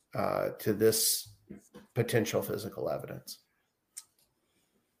to this potential physical evidence.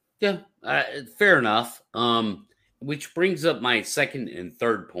 Yeah, fair enough. Which brings up my second and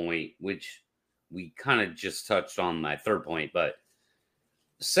third point, which we kind of just touched on my third point, but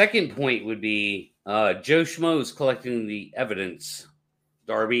second point would be Joe Schmo's collecting the evidence,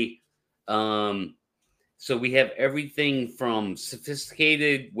 Darby. So we have everything from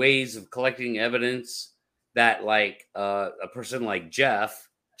sophisticated ways of collecting evidence that, like, a person like Jeff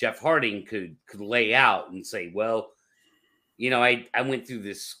Harding could lay out and say, well, I went through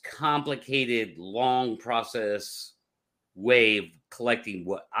this complicated, long process way of collecting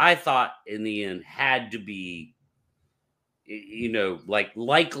what I thought in the end had to be, like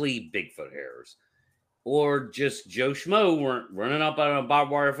likely Bigfoot hairs. Or just Joe Schmo running up on a barbed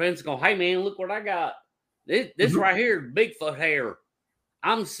wire fence and go, hey, man, look what I got. This right here, Bigfoot hair.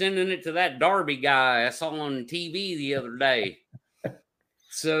 I'm sending it to that Darby guy I saw on TV the other day.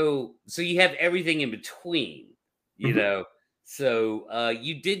 So you have everything in between, So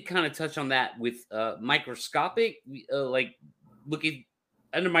you did kind of touch on that with microscopic, like looking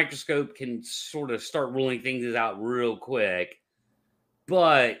under microscope can sort of start ruling things out real quick.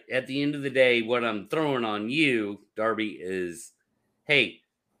 But at the end of the day, what I'm throwing on you, Darby, is, hey,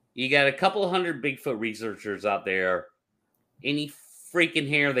 you got a couple of hundred Bigfoot researchers out there. Any freaking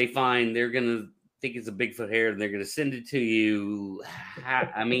hair they find, they're going to think it's a Bigfoot hair and they're going to send it to you.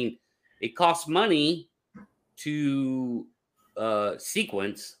 I mean, it costs money to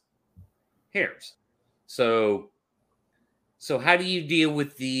sequence hairs. So how do you deal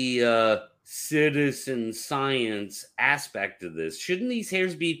with the citizen science aspect of this? Shouldn't these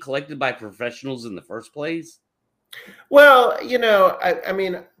hairs be collected by professionals in the first place? Well, I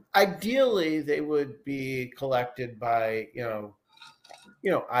mean, ideally they would be collected by,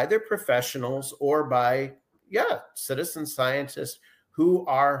 either professionals or by, citizen scientists who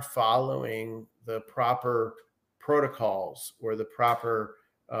are following the proper protocols or the proper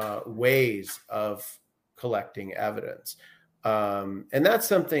ways of collecting evidence. And that's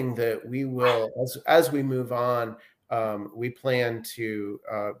something that we will, as we move on, we plan to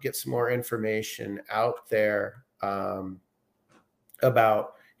get some more information out there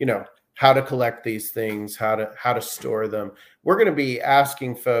about, how to collect these things, how to store them. We're going to be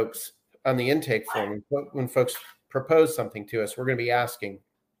asking folks on the intake form, when folks propose something to us, we're going to be asking,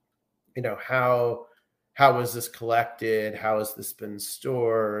 how how was this collected? How has this been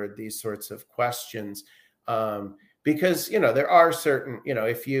stored? These sorts of questions. Because, there are certain,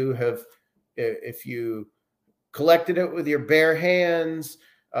 if you collected it with your bare hands,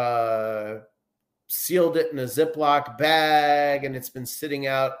 sealed it in a Ziploc bag, and it's been sitting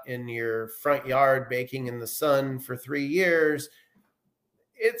out in your front yard baking in the sun for 3 years,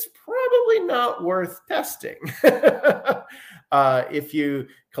 it's probably not worth testing. If you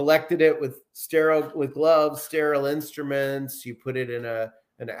collected it with gloves, sterile instruments, you put it in an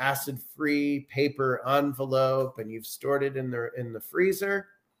acid-free paper envelope, and you've stored it in the freezer,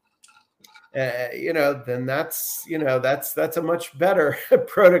 then that's a much better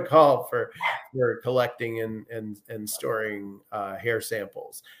protocol for collecting and storing hair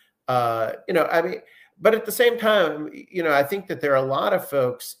samples. But at the same time, I think that there are a lot of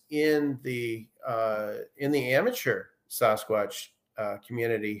folks in the amateur Sasquatch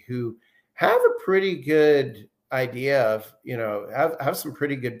community who have a pretty good idea of, have some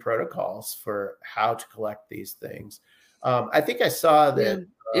pretty good protocols for how to collect these things. I think I saw that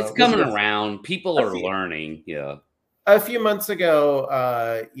it's coming around. People are learning. Yeah. A few months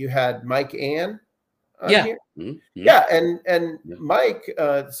ago, you had Mike Ann. Yeah. Mm-hmm. Yeah. And Mike,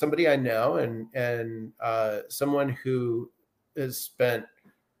 somebody I know, and someone who has spent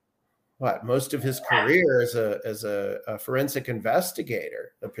most of his career as a forensic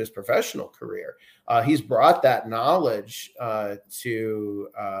investigator of his professional career. He's brought that knowledge to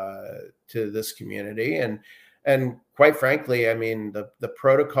this community, and quite frankly, I mean, the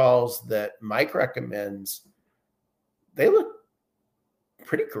protocols that Mike recommends, they look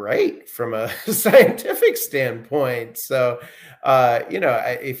pretty great from a scientific standpoint. So,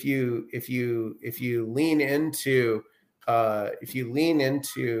 if you lean into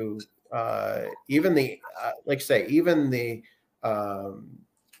even the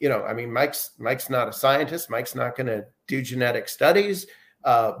Mike's not a scientist. Mike's not going to do genetic studies,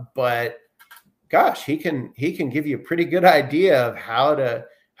 but gosh, he can give you a pretty good idea of how to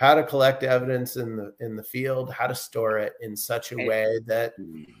collect evidence in the field, how to store it in such a way that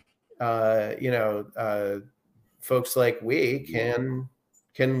folks like we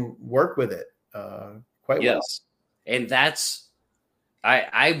can work with it quite well. And that's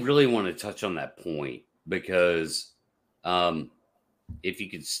I really want to touch on that point, because if you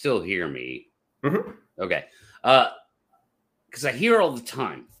could still hear me, okay, because I hear all the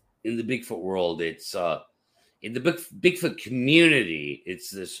time in the Bigfoot world, it's in the Bigfoot community, it's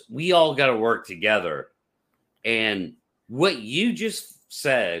this, we all got to work together. And what you just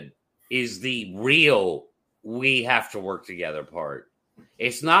said is the real we have to work together part.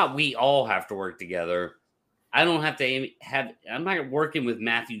 It's not we all have to work together. I don't have to I'm not working with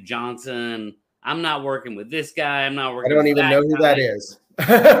Matthew Johnson. I'm not working with this guy. I'm not working. I don't even know who that is.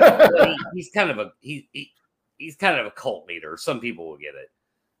 He's kind of a cult leader. Some people will get it.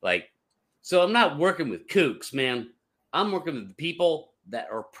 So I'm not working with kooks, man. I'm working with the people that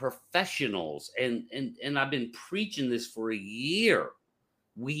are professionals. And I've been preaching this for a year.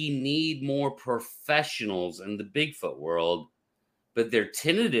 We need more professionals in the Bigfoot world, but they're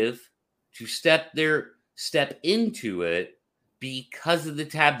tentative to step into it because of the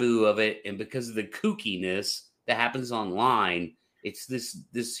taboo of it and because of the kookiness that happens online. It's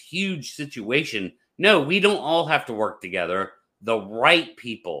this huge situation. No, we don't all have to work together. The right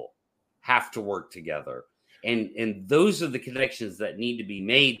people have to work together. And those are the connections that need to be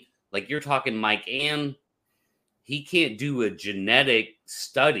made. Like you're talking Mike Ann, he can't do a genetic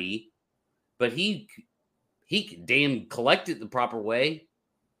study, but he can damn collect it the proper way.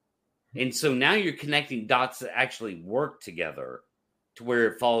 And so now you're connecting dots that actually work together to where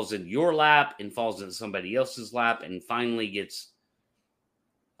it falls in your lap and falls in somebody else's lap and finally gets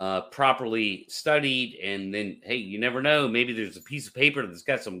properly studied. And then, hey, you never know. Maybe there's a piece of paper that's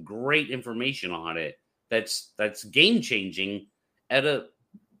got some great information on it that's game changing at a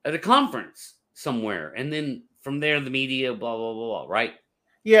conference somewhere. And then from there, the media, blah, blah, blah, blah, right?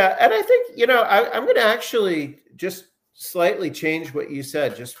 Yeah. And I think, I'm going to actually just slightly change what you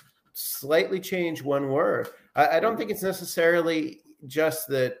said, just slightly change one word. I don't think it's necessarily just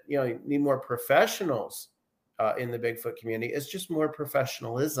that, you need more professionals in the Bigfoot community. It's just more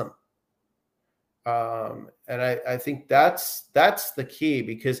professionalism. And I think that's the key,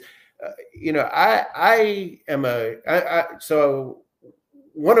 because, so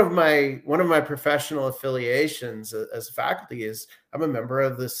one of my professional affiliations as a faculty is I'm a member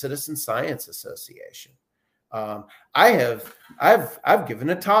of the Citizen Science Association. I've given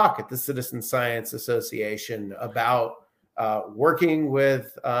a talk at the Citizen Science Association about working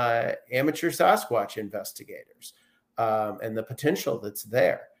with amateur Sasquatch investigators and the potential that's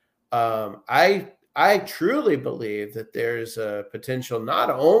there. I I truly believe that there's a potential not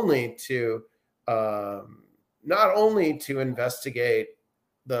only to investigate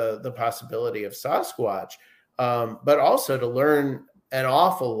the possibility of Sasquatch, but also to learn an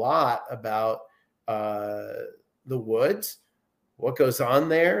awful lot about the woods, what goes on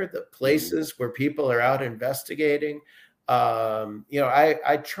there, the places where people are out investigating.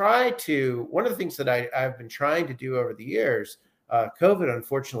 I try to, one of the things that I've been trying to do over the years, COVID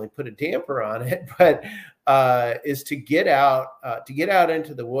unfortunately put a damper on it, but is to get out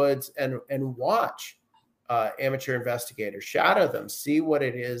into the woods and watch amateur investigators, shadow them, see what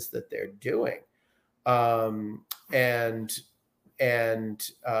it is that they're doing, and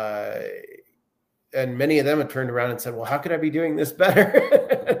many of them have turned around and said, well, how could I be doing this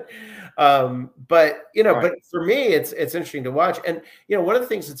better? But for me, it's interesting to watch. And, one of the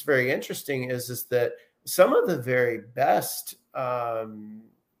things that's very interesting is that some of the very best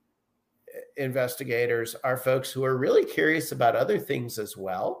investigators are folks who are really curious about other things as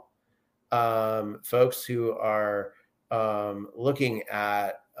well. Folks who are looking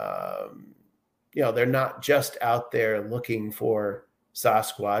at, they're not just out there looking for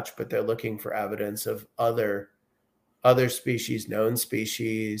Sasquatch, but they're looking for evidence of other species, known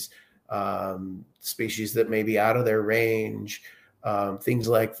species, species that may be out of their range, things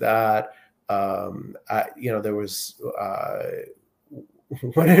like that. There was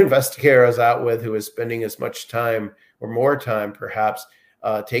one investigator I was out with who was spending as much time or more time, perhaps,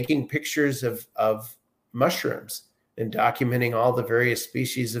 taking pictures of mushrooms and documenting all the various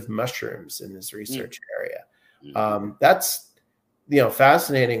species of mushrooms in his research area. That's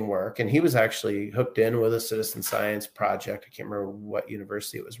fascinating work. And he was actually hooked in with a citizen science project. I can't remember what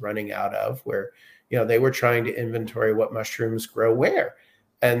university it was running out of, where, they were trying to inventory what mushrooms grow where.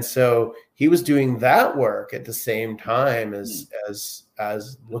 And so he was doing that work at the same time as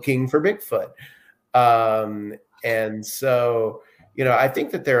looking for Bigfoot. And so, I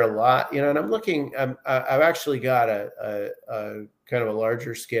think that there are a lot, and I'm looking, I've actually got a kind of a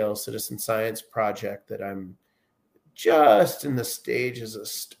larger scale citizen science project that I'm just in the stages of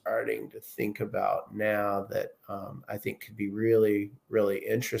starting to think about now that I think could be really, really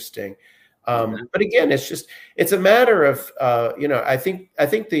interesting. But again, it's a matter of, I think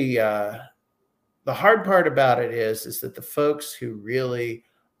the hard part about it is that the folks who really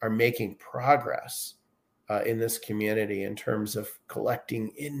are making progress in this community in terms of collecting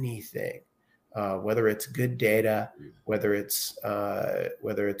anything, whether it's good data, whether it's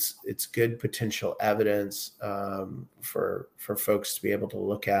good potential evidence for folks to be able to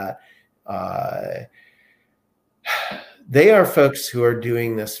look at. They are folks who are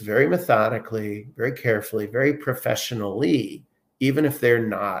doing this very methodically, very carefully, very professionally, even if they're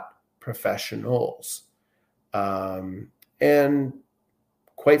not professionals. And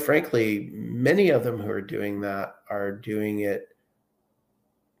quite frankly, many of them who are doing that are doing it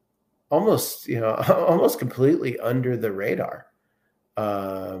almost completely under the radar.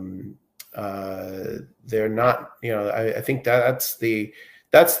 They're not, I think that's the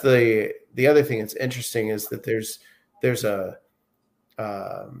other thing that's interesting, is that there's a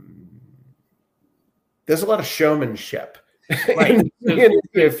lot of showmanship, right?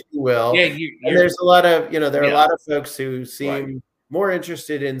 if you will. Yeah, and there's a lot of, there are a lot of folks who seem more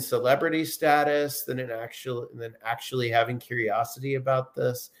interested in celebrity status than actually having curiosity about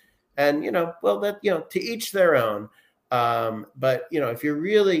this. And, to each their own. But, if you're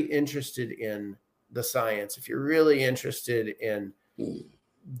really interested in the science, if you're really interested in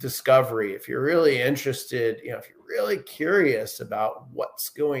discovery, if you're really interested, if you're really curious about what's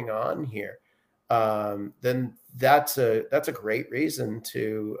going on here, then that's a great reason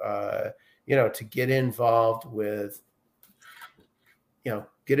to, to get involved with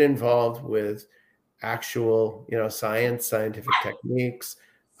actual, scientific techniques,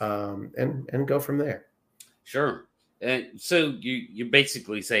 and go from there. Sure. And so you're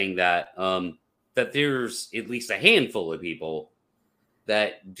basically saying that that there's at least a handful of people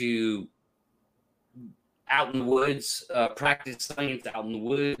that do out in the woods, practice science out in the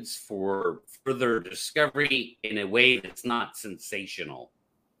woods for further discovery in a way that's not sensational.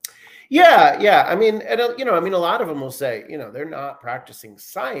 Yeah. I mean, a lot of them will say, they're not practicing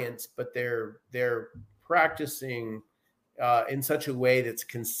science, but they're practicing in such a way that's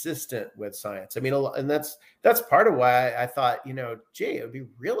consistent with science. I mean, and that's part of why I thought, gee, it would be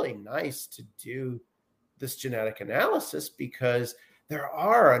really nice to do this genetic analysis, because there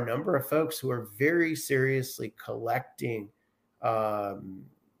are a number of folks who are very seriously collecting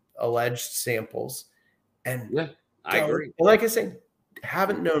alleged samples, and I agree. Like I say,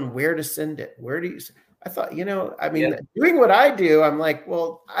 haven't known where to send it. Where do you? I thought, I Yeah. mean, doing what I do, I'm like,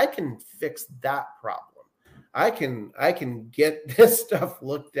 well, I can fix that problem. I can get this stuff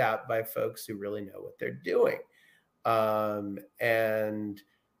looked at by folks who really know what they're doing. And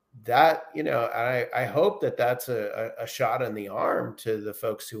that, I hope that that's a shot in the arm to the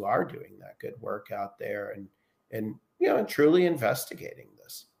folks who are doing that good work out there and truly investigating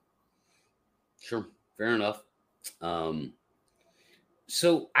this. Sure. Fair enough.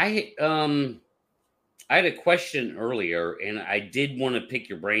 So I had a question earlier, and I did want to pick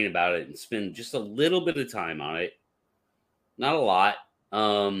your brain about it and spend just a little bit of time on it. Not a lot,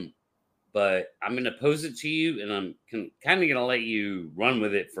 but I'm going to pose it to you, and I'm kind of going to let you run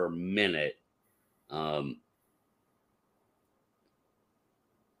with it for a minute.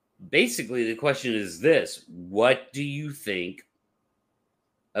 Basically, the question is this: what do you think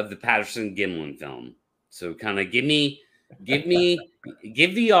of the Patterson Gimlin film? So, kind of give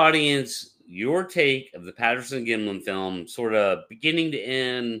the audience your take of the Patterson Gimlin film, sort of beginning to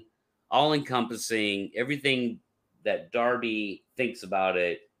end, all encompassing, everything that Darby thinks about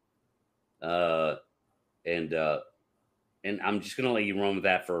it. And I'm just gonna let you run with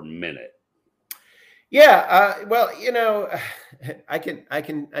that for a minute. Yeah, well, I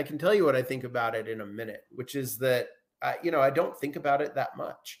can tell you what I think about it in a minute, which is that I don't think about it that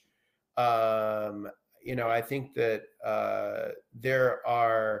much. I think that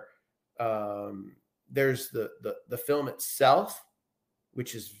there's the film itself,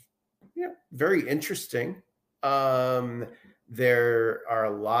 which is very interesting. There are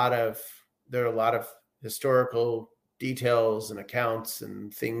a lot of historical details and accounts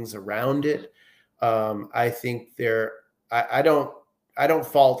and things around it. I think I don't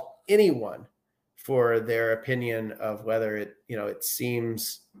fault anyone for their opinion of whether it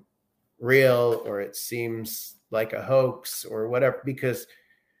seems real or it seems like a hoax or whatever, because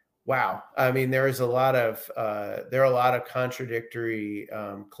wow, I mean, there are a lot of contradictory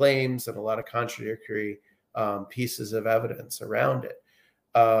claims and a lot of contradictory pieces of evidence around it.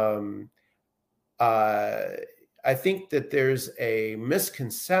 I think that there's a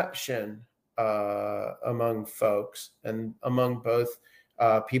misconception among folks and among both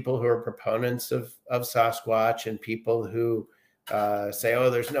people who are proponents of Sasquatch and people who say, oh,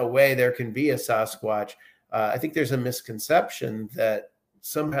 there's no way there can be a Sasquatch. I think there's a misconception that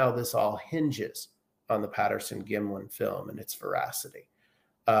somehow this all hinges on the Patterson Gimlin film and its veracity.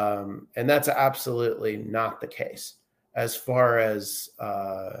 And that's absolutely not the case. As far as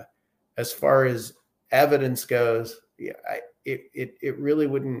evidence goes, it really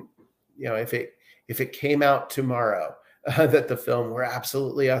wouldn't, if it came out tomorrow that the film were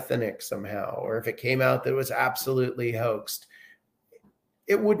absolutely authentic somehow, or if it came out that it was absolutely hoaxed,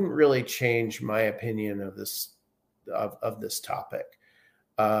 it wouldn't really change my opinion of this topic.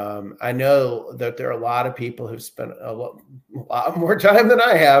 I know that there are a lot of people who've spent a lot more time than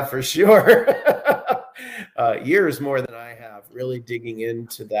I have, for sure, years more than I have, really digging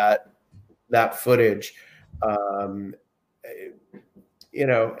into that footage.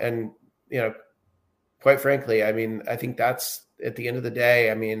 Quite frankly, I mean, I think that's, at the end of the day,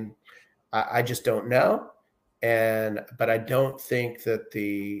 I mean, I just don't know. But I don't think that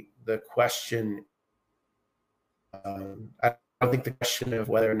the question, I don't think the question of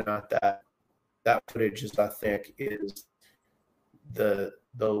whether or not that footage is authentic is the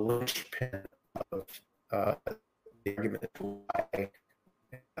linchpin of the argument why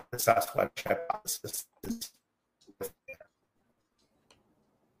the Sasquatch hypothesis is.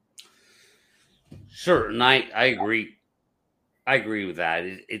 Sure, and I agree. I agree with that.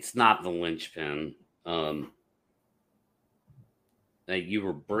 It's not the linchpin. You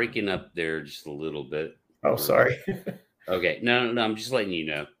were breaking up there just a little bit. Oh, sorry. Okay, no. I'm just letting you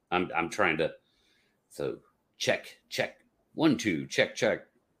know. I'm trying to. So check 1 2 check.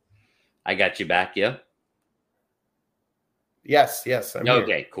 I got you back. Yeah. Yes. I'm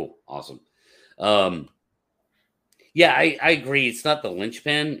okay. here. Cool. Awesome. Yeah, I agree. It's not the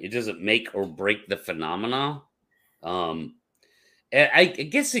linchpin. It doesn't make or break the phenomena. I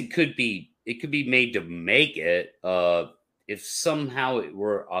guess it could be made to make it. If somehow it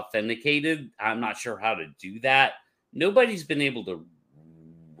were authenticated, I'm not sure how to do that. Nobody's been able to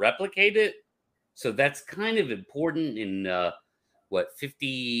replicate it, so that's kind of important. In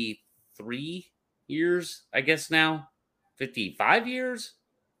 53 years, I guess now, 55 years,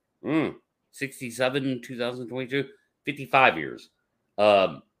 67, 2022. 55 years.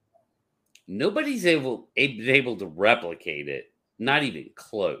 Nobody's able to replicate it. Not even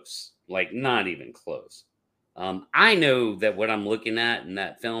close. Like, not even close. I know that what I'm looking at in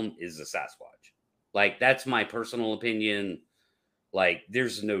that film is a Sasquatch. Like, that's my personal opinion. Like,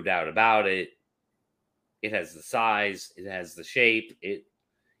 there's no doubt about it. It has the size. It has the shape.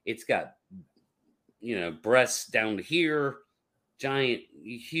 It's got, breasts down to here, giant,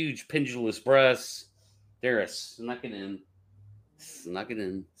 huge pendulous breasts. There, I snuck it in. Snuck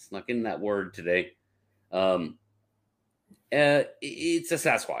in that word today. It's a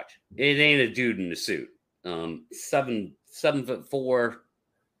Sasquatch. It ain't a dude in a suit. 7'4",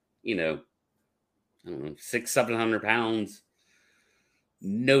 I don't know, 600-700 pounds.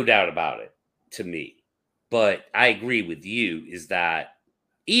 No doubt about it to me. But I agree with you is that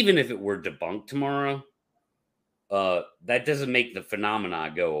even if it were debunked tomorrow, that doesn't make the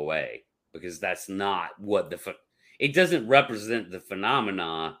phenomena go away, because that's not what it doesn't represent the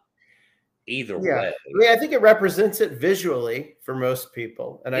phenomena either way. I mean, I think it represents it visually for most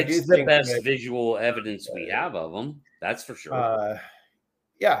people, and it's the best visual evidence we have of them. That's for sure.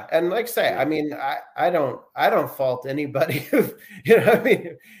 Yeah, and like I say, I mean, I don't fault anybody.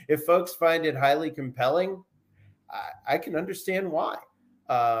 If folks find it highly compelling, I can understand why.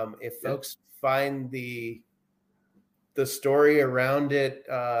 If folks find the story around it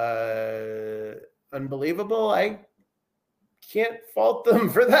unbelievable, I can't fault them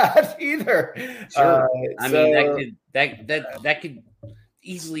for that either. Sure. I mean, that could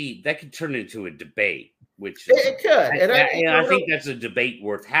easily turn into a debate. Which it could, and I think that's a debate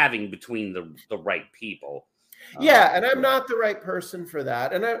worth having between the right people. Yeah, and I'm not the right person for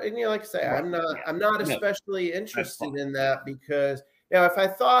that. And like I say, I'm not especially interested in that, because if I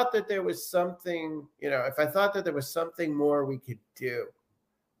thought that there was something, more we could do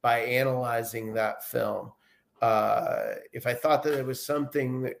by analyzing that film, if I thought that it was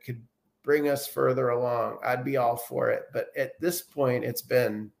something that could bring us further along, I'd be all for it. But at this point, it's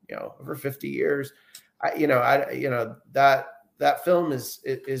been over 50 years. That film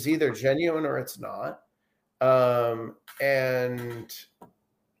is either genuine or it's not. And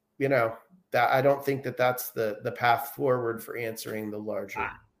that I don't think that that's the path forward for answering the larger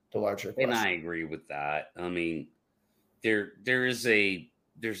question. And I agree with that. I mean, there's a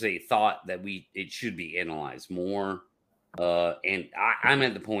thought that it should be analyzed more. And I'm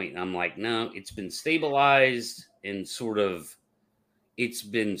at the point, I'm like, no, it's been stabilized and sort of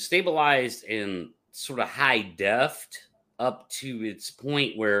high def up to its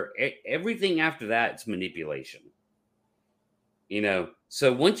point where everything after that, it's manipulation.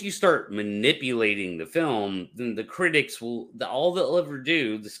 So once you start manipulating the film, then the critics all they'll ever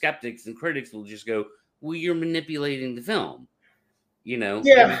do, the skeptics and critics will just go, well, you're manipulating the film.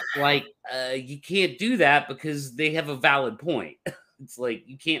 Yeah. Like, you can't do that because they have a valid point. It's like,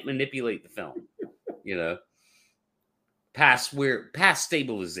 you can't manipulate the film, past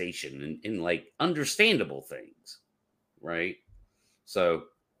stabilization and like understandable things. Right. So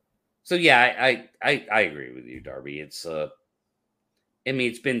yeah, I agree with you, Darby. It's,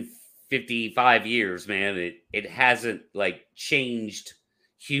 it's been 55 years, man. It hasn't like changed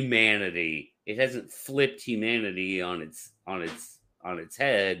humanity. It hasn't flipped humanity on its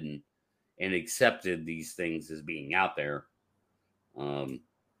head and accepted these things as being out there.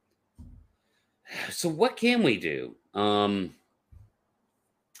 So what can we do?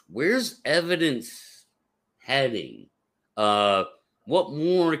 Where's evidence heading? What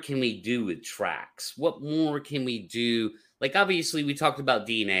more can we do with tracks? What more can we do? Like, obviously we talked about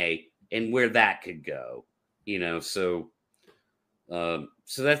DNA and where that could go, so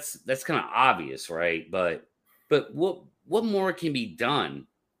that's kind of obvious, right? But what more can be done?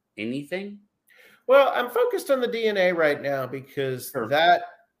 Anything? Well, I'm focused on the DNA right now because that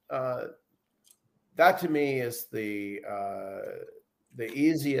to me is the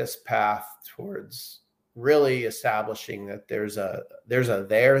easiest path towards really establishing that there's a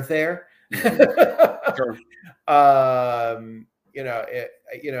there there. Sure.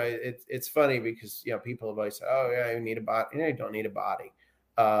 It's funny because people have always said, oh yeah, you need a body. You don't need a body.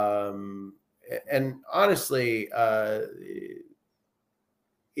 And honestly,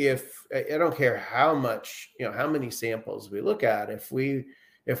 if I don't care how much, how many samples we look at, if we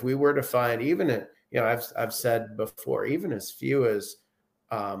were to find even I've said before, even as few as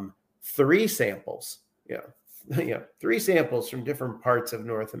 3 samples, 3 samples from different parts of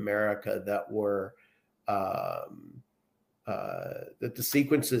North America that were that the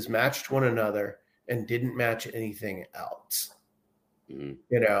sequences matched one another and didn't match anything else. And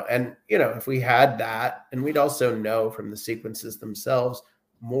if we had that, and we'd also know from the sequences themselves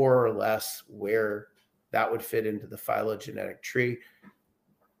more or less where that would fit into the phylogenetic tree,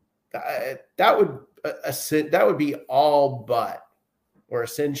 that would be all but, or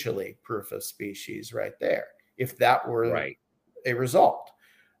essentially, proof of species right there, if that were a result.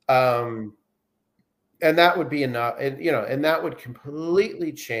 And that would be enough, and that would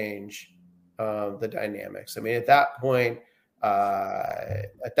completely change the dynamics. I mean, at that point, I'm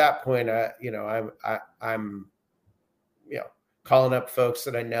calling up folks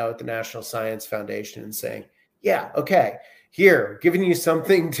that I know at the National Science Foundation and saying, yeah, okay, here, giving you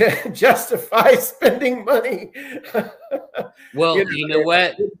something to justify spending money. Well, you know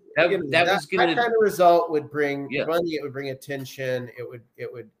what? That kind of result would bring money. It would bring attention. It would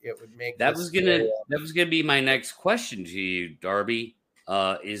make that was gonna be my next question to you, Darby.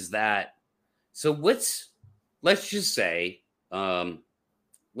 Is that so? Let's just say,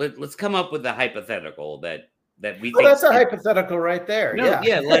 let's come up with a hypothetical that we think that's a hypothetical right there.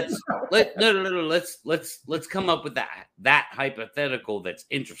 Let's come up with that hypothetical that's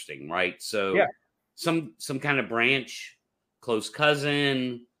interesting, right? So some kind of branch, close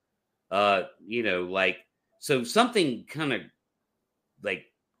cousin, so something kind of like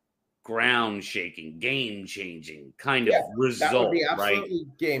ground shaking, game changing kind of result, that would be absolutely right?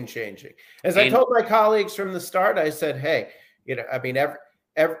 Game changing. I told my colleagues from the start, I said, hey, I mean,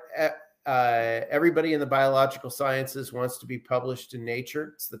 everybody in the biological sciences wants to be published in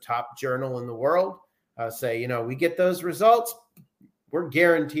Nature. It's the top journal in the world. We get those results, we're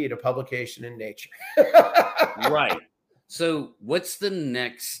guaranteed a publication in Nature. Right. So what's the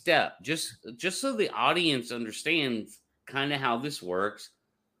next step? Just so the audience understands kind of how this works,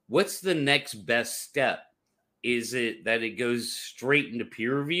 what's the next best step? Is it that it goes straight into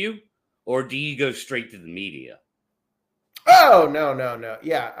peer review, or do you go straight to the media? Oh, no.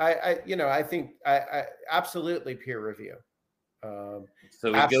 Yeah, I think I absolutely peer review. So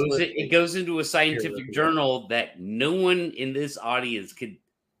it goes into a scientific journal that no one in this audience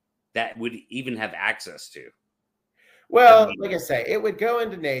would even have access to. Well, like I say, it would go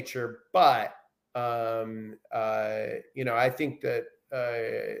into Nature, but I think that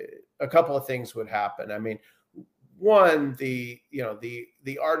a couple of things would happen. I mean, one, the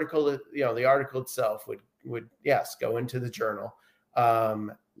article, the article itself would go into the journal.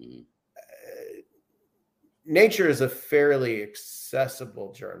 Nature is a fairly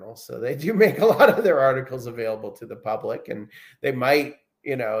accessible journal, so they do make a lot of their articles available to the public, and they might,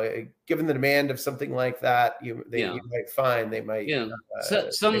 given the demand of something like that, you might find they might.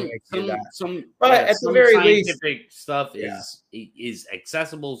 Some but at the very least, stuff is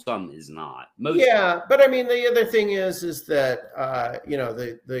accessible. Some is not. But I mean, the other thing is that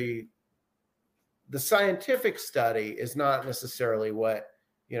the scientific study is not necessarily what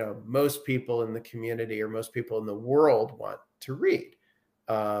most people in the community or most people in the world want to read.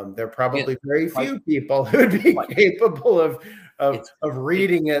 There are probably very few people who would be capable of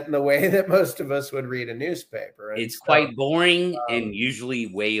reading it in the way that most of us would read a newspaper. It's quite boring and usually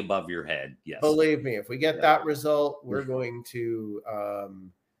way above your head. Yes, believe me, if we get that result, we're going to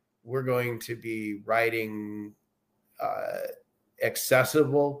be writing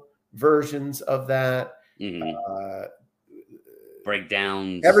accessible versions of that.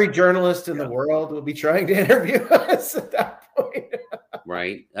 Breakdowns. Every journalist in the world will be trying to interview us at that point.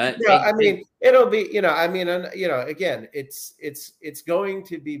 Right. It'll be, again, it's going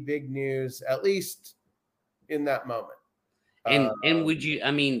to be big news, at least in that moment. And would you,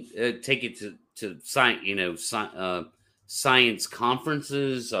 take it to science, science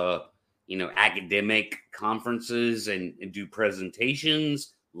conferences, academic conferences and do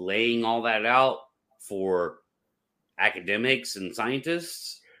presentations, laying all that out for academics and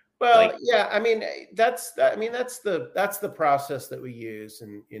scientists? Well, that's the process that we use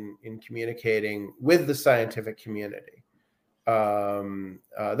in communicating with the scientific community.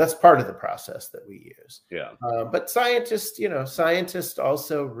 That's part of the process that we use. Yeah. But scientists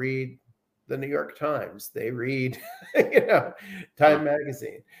also read the New York Times. They read, Time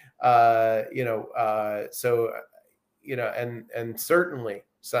magazine. And certainly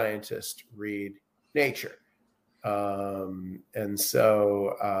scientists read Nature. There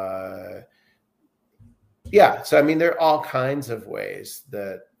are all kinds of ways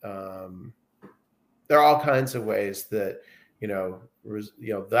that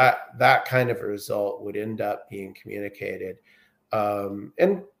that kind of a result would end up being communicated.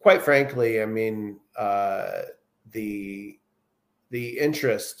 And quite frankly, the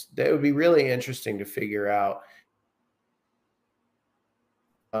interest, that would be really interesting to figure out.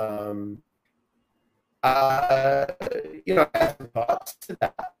 I have thoughts to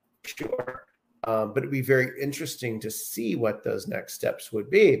that, sure. But it'd be very interesting to see what those next steps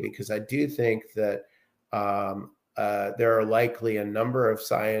would be, because I do think that there are likely a number of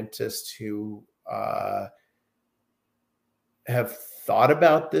scientists who have thought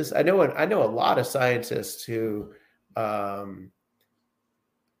about this. I know a lot of scientists who that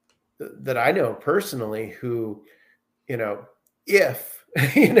I know personally who, if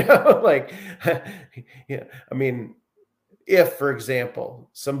Like, yeah, I mean, if, for example,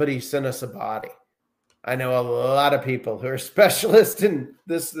 somebody sent us a body, I know a lot of people who are specialists in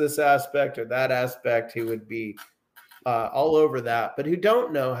this aspect or that aspect who would be all over that, but who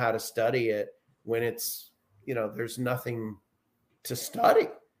don't know how to study it when it's, there's nothing to study.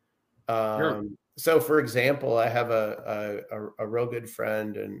 Sure. So, for example, I have a real good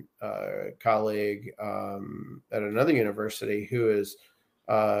friend and colleague at another university who is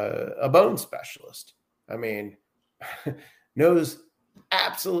a bone specialist. I mean, knows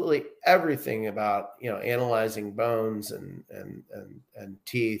absolutely everything about analyzing bones and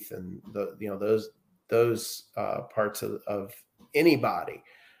teeth and those parts of any body,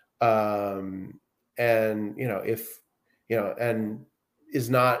 and if and is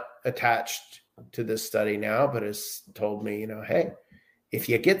not attached to this study now, but has told me, hey, if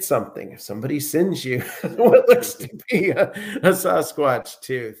you get something, if somebody sends you what looks to be a Sasquatch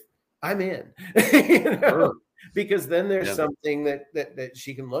tooth, I'm in, Sure. because then there's Yeah. something that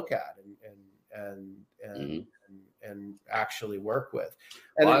she can look at and Mhm. and actually work with.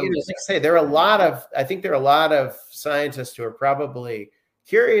 And Well, I like was I say, I think there are a lot of scientists who are probably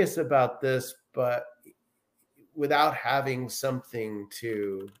curious about this, but without having something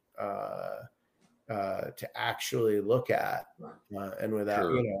to actually look at, and without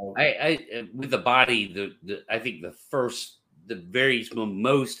sure. I with the body, I think the very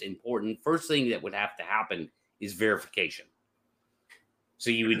most important first thing that would have to happen is verification.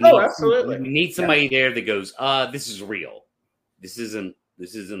 So Oh, absolutely. you need somebody there that goes, this is real. This isn't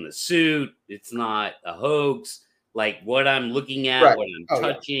a suit. It's not a hoax. Like what I'm looking at, Right. what I'm Oh,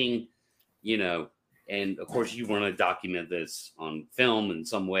 yeah. touching, and of course you want to document this on film in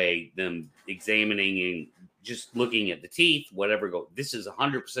some way, them examining and just looking at the teeth, whatever, this is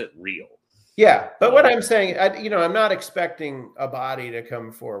 100% real. Yeah, but what I'm saying, I'm not expecting a body to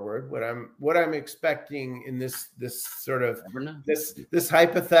come forward. What I'm expecting in this sort of this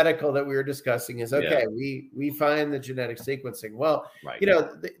hypothetical that we were discussing is, okay, we find the genetic sequencing. Well, right.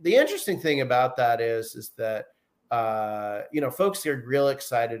 The interesting thing about that is that folks are real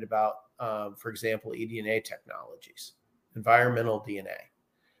excited about, for example, eDNA technologies, environmental DNA.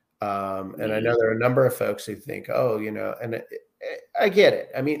 And I know there are a number of folks who think, and I get it.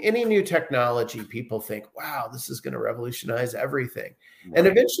 I mean, any new technology, people think, wow, this is going to revolutionize everything. Right. And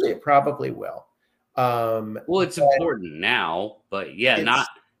eventually it probably will. Well, it's important now, but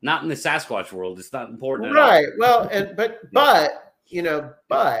not in the Sasquatch world. It's not important right. at all. Well,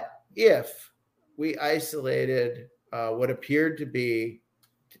 but if we isolated what appeared to be,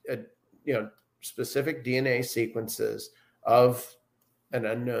 specific DNA sequences of an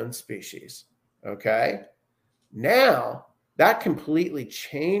unknown species, okay, now that completely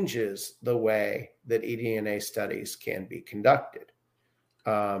changes the way that eDNA studies can be conducted,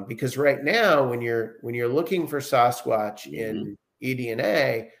 because right now, when you're looking for Sasquatch in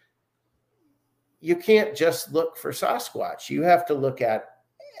eDNA, you can't just look for Sasquatch. You have to look at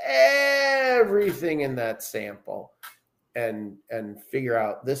everything in that sample and figure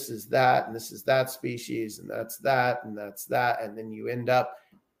out this is that and this is that species and that's that and that's that, and then you end up,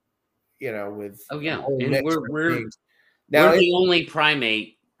 with and we're the only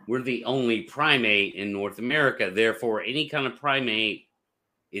primate. We're the only primate in North America. Therefore, any kind of primate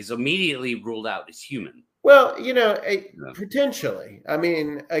is immediately ruled out as human. Well, potentially. I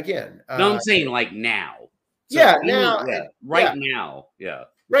mean, again, no, I'm saying like now. So now. Right now.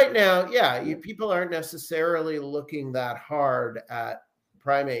 Right now, people aren't necessarily looking that hard at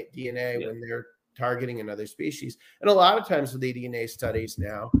primate DNA when they're targeting another species. And a lot of times with the DNA studies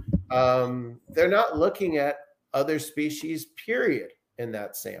now, they're not looking at other species, period, in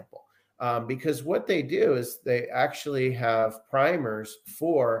that sample. Because what they do is they actually have primers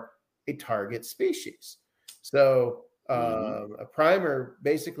for a target species. So a primer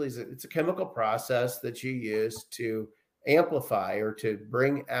basically it's a chemical process that you use to amplify or to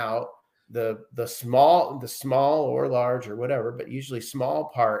bring out the small or large or whatever, but usually small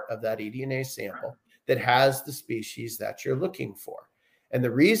part of that eDNA sample that has the species that you're looking for. And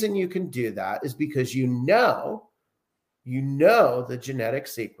the reason you can do that is because you know the genetic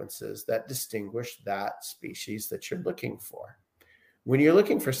sequences that distinguish that species that you're looking for. When you're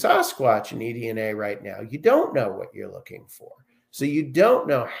looking for Sasquatch in eDNA right now, you don't know what you're looking for. So you don't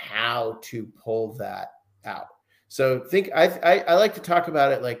know how to pull that out. So I like to talk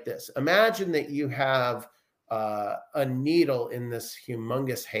about it like this. Imagine that you have a needle in this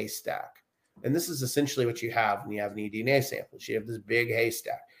humongous haystack. And this is essentially what you have when you have an eDNA sample. You have this big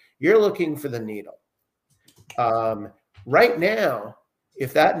haystack. You're looking for the needle. Right now,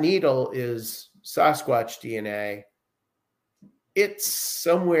 if that needle is Sasquatch DNA, it's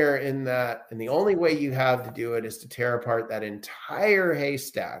somewhere in that, and the only way you have to do it is to tear apart that entire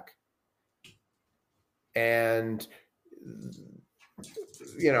haystack and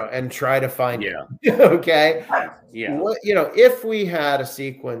and try to find it. Okay. Yeah. What, if we had a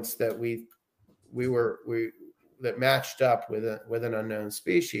sequence that that matched up with an unknown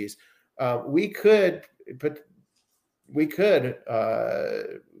species, we could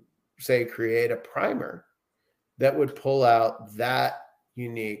say create a primer that would pull out that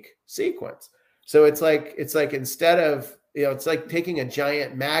unique sequence. So it's like instead of, it's like taking a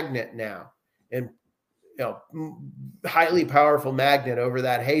giant magnet now and highly powerful magnet over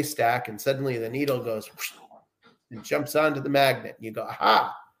that haystack, and suddenly the needle goes whoosh, and jumps onto the magnet. You go,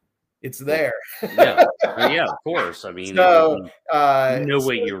 aha, it's there. Yeah, of course. I mean, so you know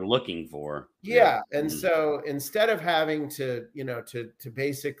what you're looking for. Yeah, and so instead of having to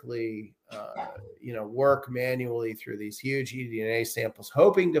basically work manually through these huge eDNA samples,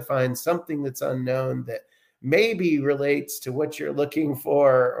 hoping to find something that's unknown that maybe relates to what you're looking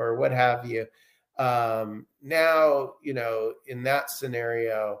for or what have you. Now, in that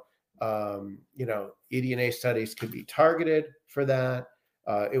scenario, eDNA studies could be targeted for that.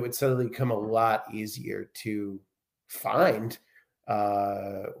 It would suddenly become a lot easier to find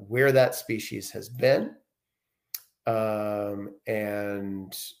where that species has been.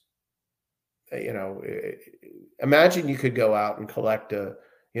 And, imagine you could go out and collect a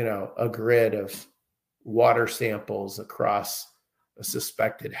grid of water samples across a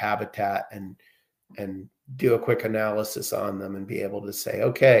suspected habitat and do a quick analysis on them and be able to say,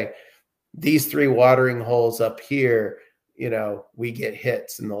 okay, these 3 watering holes up here, we get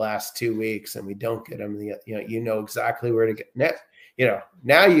hits in the last 2 weeks and we don't get them. Exactly where to get next.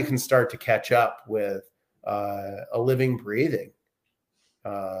 Now you can start to catch up with a living, breathing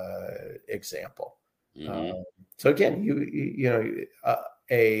example. Mm-hmm. So again,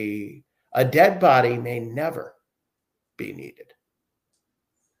 a dead body may never be needed.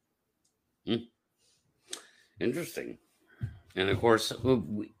 Interesting. And of course,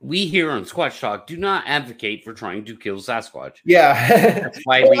 we here on Squatch Talk do not advocate for trying to kill Sasquatch. Yeah, that's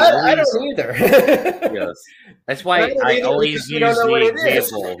why I don't either. Yes, that's why I always use the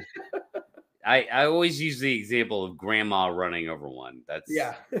example. I always use the example of grandma running over one. That's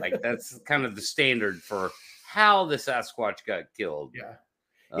that's kind of the standard for how the Sasquatch got killed.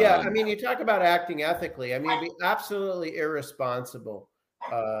 Yeah. I mean, you talk about acting ethically. I mean, it'd be absolutely irresponsible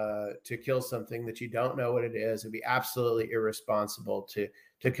to kill something that you don't know what it is. It'd be absolutely irresponsible to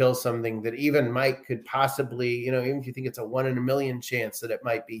kill something that even could possibly, even if you think it's a 1 in a million chance that it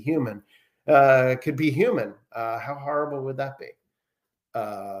might be human, could be human. How horrible would that be?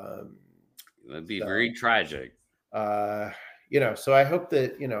 That'd be very tragic. So I hope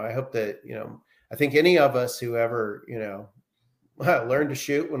that, I think any of us who ever, learned to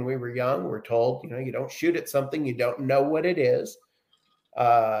shoot when we were young, we're told, you don't shoot at something you don't know what it is.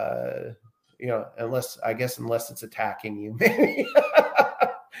 Unless it's attacking you, maybe.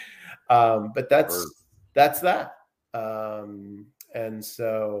 But that's that. And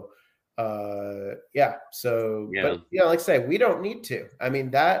so, but like I say, we don't need to. I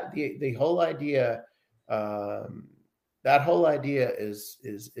mean, that the whole idea,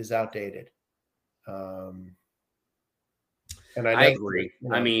 is outdated. And I agree.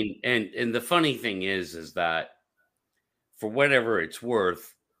 I mean, and the funny thing is that for whatever it's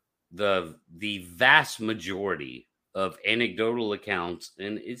worth, the vast majority of anecdotal accounts,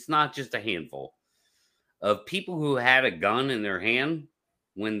 and it's not just a handful, of people who had a gun in their hand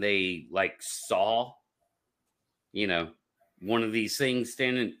when they saw, one of these things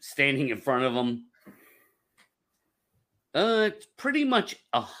standing in front of them, it's pretty much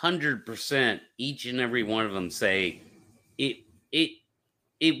 100%. Each and every one of them say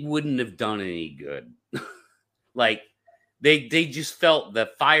it wouldn't have done any good. They just felt the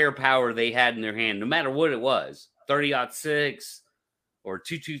firepower they had in their hand, no matter what it was, 30-06 or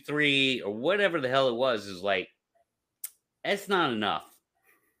 223 or whatever the hell it was, is that's not enough.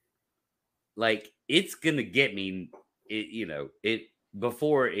 It's gonna get me, it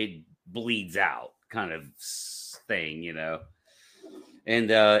before it bleeds out, kind of thing, and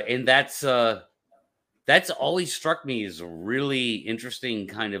that's always struck me as a really interesting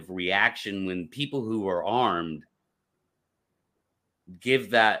kind of reaction when people who are armed give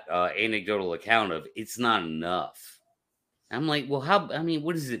that anecdotal account of it's not enough. I'm like, well,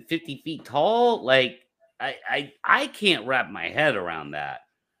 what is it, 50 feet tall? I can't wrap my head around that.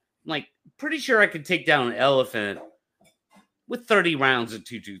 I'm pretty sure I could take down an elephant with 30 rounds of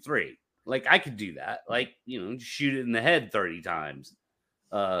 223. I could do that. Just shoot it in the head 30 times.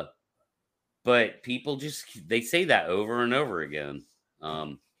 but people just they say that over and over again.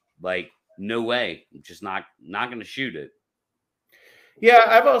 Like, no way, I'm just not going to shoot it. Yeah,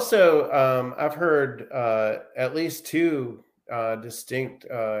 I've also I've heard at least two distinct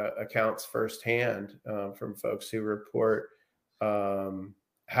accounts firsthand from folks who report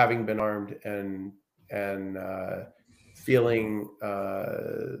having been armed and feeling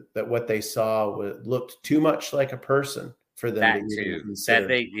that what they saw looked too much like a person for them That to even too. consider.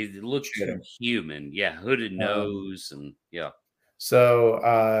 That it looked too human. Yeah, hooded nose and yeah.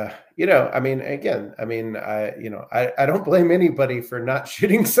 So, you know, I mean, again, I mean, I don't blame anybody for not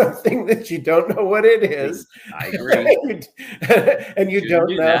shooting something that you don't know what it is. I agree. And you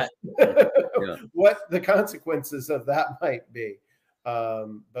don't know Yeah. what the consequences of that might be, both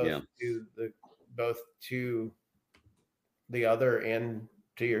to the other and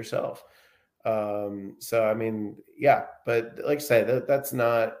to yourself. So, I mean, yeah, but like I say, that's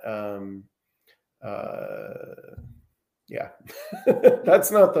not, yeah,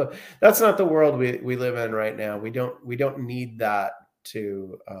 that's not the world we live in right now. We don't need that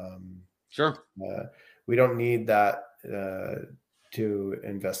to Sure. We don't need that to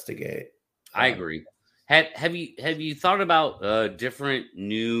investigate. I agree. Have you thought about different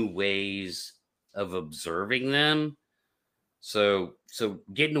new ways of observing them? So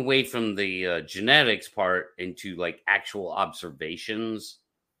getting away from the genetics part into like actual observations.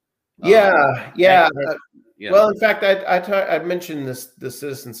 Yeah. Yeah. Well, in fact, I mentioned the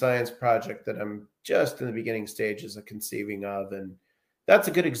Citizen Science Project that I'm just in the beginning stages of conceiving of, and that's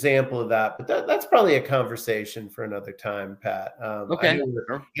a good example of that. But that's probably a conversation for another time, Pat. Okay.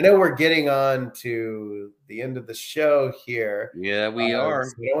 I know we're getting on to the end of the show here. Yeah, we are.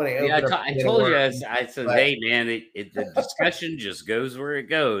 So I told you. I said, hey, man, the discussion just goes where it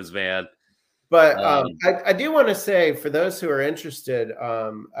goes, man. But I do want to say, for those who are interested,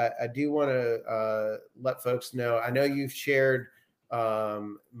 I do want to let folks know. I know you've shared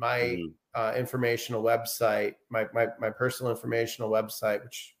my informational website, my personal informational website,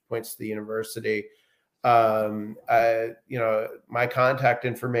 which points to the university. You know, my contact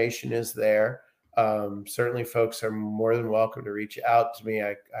information is there. Certainly, folks are more than welcome to reach out to me.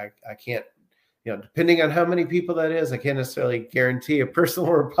 I can't. You know, depending on how many people that is, I can't necessarily guarantee a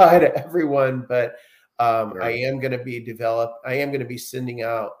personal reply to everyone, but I am going to be sending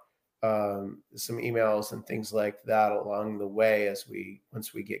out some emails and things like that along the way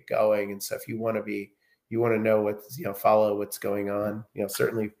once we get going. And so if you want to know what's, you know, follow what's going on, you know,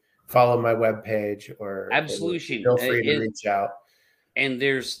 certainly follow my webpage or absolutely feel free to reach out. And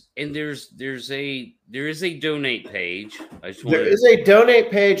there is a donate page. There is a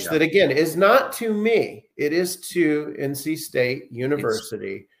donate page that, again, is not to me. It is to NC State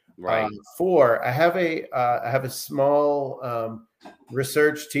University. Right. I have a small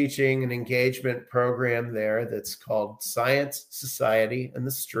research, teaching, and engagement program there that's called Science, Society, and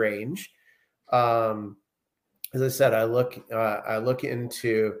the Strange. As I said, I look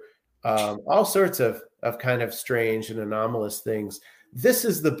into all sorts of kind of strange and anomalous things. This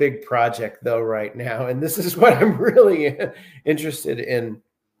is the big project, though, right now, and this is what I'm really interested in.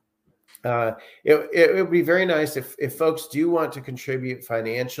 It would be very nice if folks do want to contribute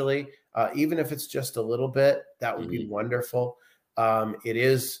financially, even if it's just a little bit. That would be wonderful. We are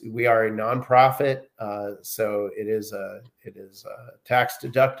a nonprofit, so it is a tax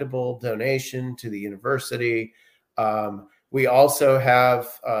deductible donation to the university. We also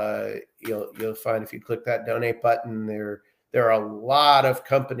have you'll find if you click that donate button there are a lot of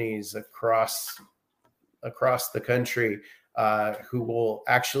companies across the country who will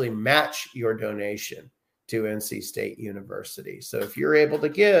actually match your donation to NC State University. So if you're able to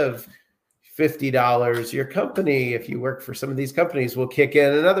give $50, your company, if you work for some of these companies, will kick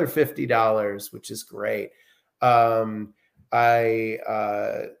in another $50, which is great.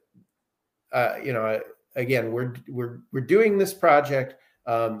 Again, we're doing this project.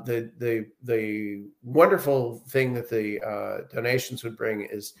 The wonderful thing that the donations would bring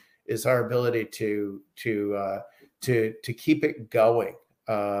is our ability to keep it going.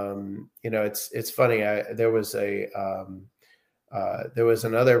 It's funny. There was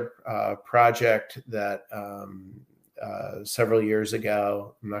another project that several years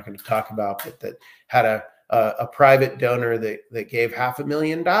ago, I'm not going to talk about, but that had a private donor that gave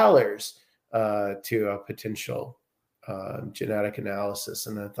 $500,000 to a potential genetic analysis.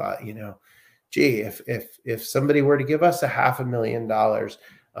 And I thought, gee, if somebody were to give us $500,000,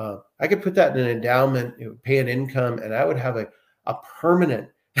 I could put that in an endowment, it would pay an income, and I would have a permanent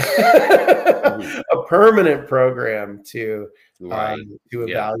a permanent program to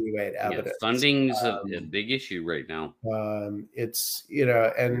evaluate evidence. Funding's a big issue right now. It's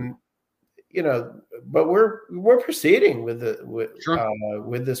and but we're proceeding with Sure.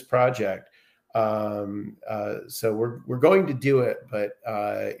 with this project. So we're going to do it, but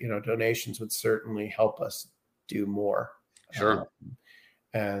donations would certainly help us do more. Sure.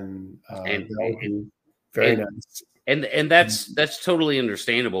 And And that would be very and, nice. and that's totally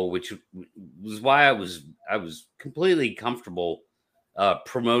understandable, which was why I was completely comfortable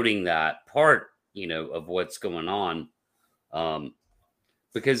promoting that part, of what's going on.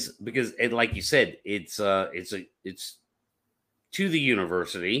 Because and like you said, it's to the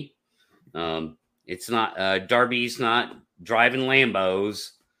university. It's not Darby's not driving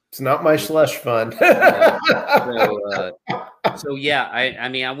Lambos. It's not my slush fund. So yeah, I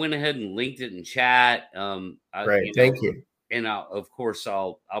mean, I went ahead and linked it in chat. Great, thank you. And of course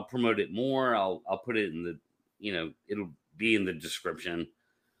I'll promote it more. I'll put it in the, it'll be in the description.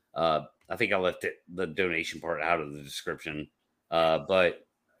 I think I left the donation part out of the description. But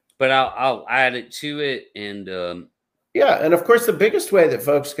I'll add it to it. And yeah, and of course the biggest way that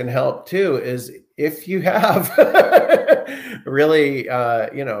folks can help too is if you have really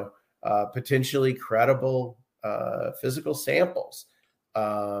potentially credible physical samples.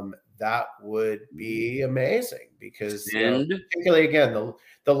 That would be amazing because particularly again,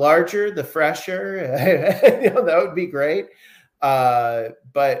 the larger, the fresher, that would be great.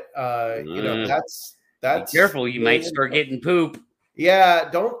 But that's be careful, you might start getting poop. Yeah,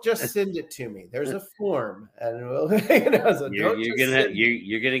 don't just send it to me. There's a form, and we'll, so you're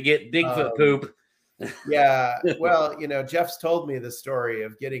gonna get Bigfoot poop. Yeah, well, Jeff's told me the story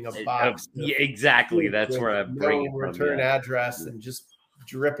of getting a box. Yeah, exactly. That's where I bring it from. Return address and just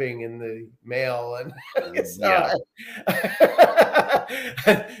dripping in the mail, and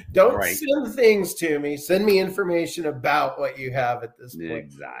don't send things to me. Send me information about what you have at this point.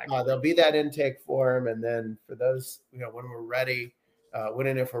 Exactly. There'll be that intake form, and then for those, when we're ready, when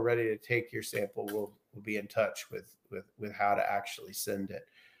and if we're ready to take your sample, we'll be in touch with how to actually send it.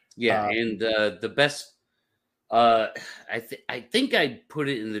 Yeah, and the best, I think I put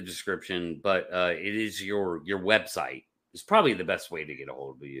it in the description, but it is your website. It's probably the best way to get a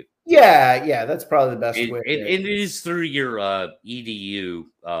hold of you. Yeah, that's probably the best way. And it is through your edu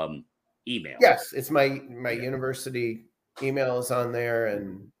email. Yes, it's my university email is on there,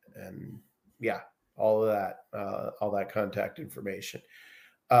 and yeah, all of that contact information.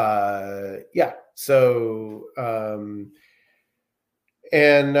 Yeah, so.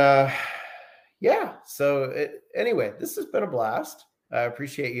 Anyway, this has been a blast. I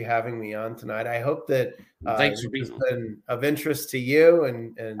appreciate you having me on tonight. I hope that thanks for being been of interest to you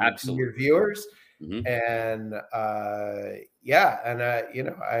and to your viewers. Mm-hmm. And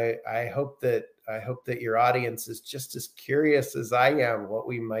I hope that your audience is just as curious as I am what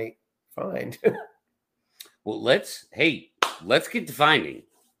we might find. Well, let's get to finding.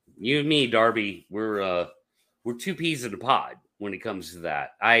 You and me, Darby, we're two peas in a pod when it comes to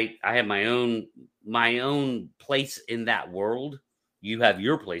that. I have my own place in that world. You have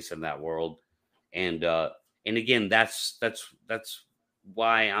your place in that world. And again, that's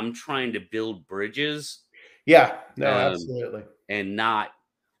why I'm trying to build bridges. Yeah, no, absolutely. And not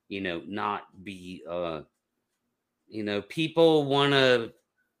be people want to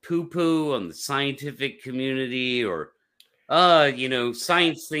poo-poo on the scientific community, or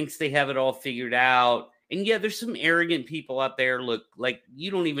science thinks they have it all figured out. And yeah, there's some arrogant people out there. Look, like,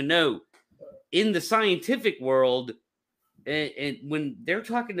 you don't even know in the scientific world. And when they're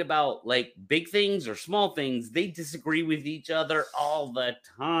talking about like big things or small things, they disagree with each other all the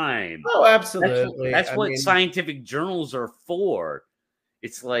time. Oh, absolutely. That's what scientific journals are for.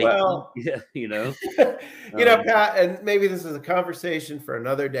 It's like, Pat, and maybe this is a conversation for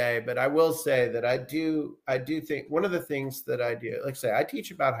another day, but I will say that I do think one of the things that I do, like I say, I teach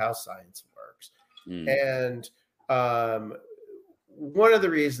about how science works. And one of the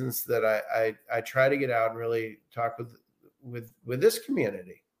reasons that I try to get out and really talk with this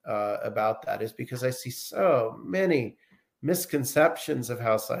community about that is because I see so many misconceptions of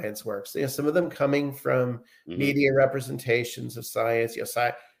how science works. Some of them coming from media representations of science.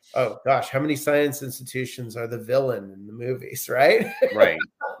 Oh gosh, how many science institutions are the villain in the movies, right? Right,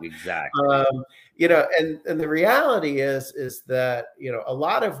 exactly. And the reality is that a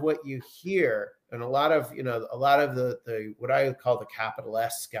lot of what you hear, and a lot of the what I would call the capital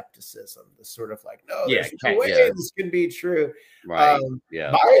S skepticism, the sort of like, no, there's no way this can be true. Right.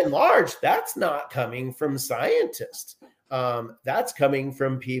 By and large, that's not coming from scientists. That's coming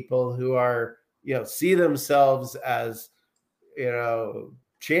from people who are, see themselves as,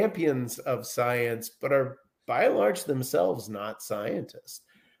 champions of science, but are by and large themselves not scientists.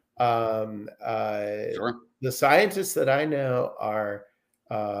 Sure. The scientists that I know are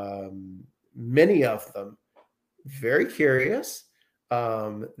many of them very curious.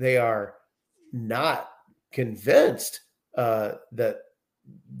 They are not convinced that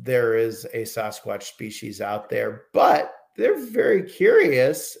there is a Sasquatch species out there, but they're very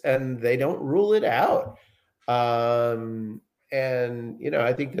curious and they don't rule it out. And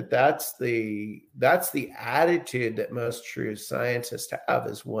I think that's the attitude that most true scientists have,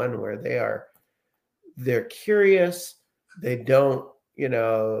 is one where they're curious. They don't,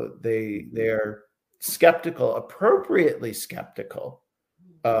 they're skeptical, appropriately skeptical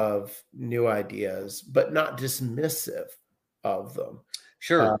of new ideas, but not dismissive of them.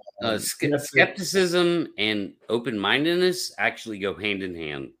 Sure. Skepticism and open-mindedness actually go hand in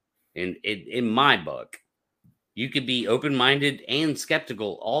hand. And in my book, you could be open-minded and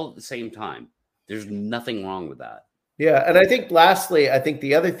skeptical all at the same time. There's nothing wrong with that. Yeah. And I think lastly, I think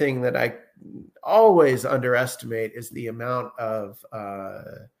the other thing that I always underestimate is the amount of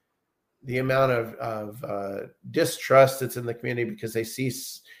distrust that's in the community, because they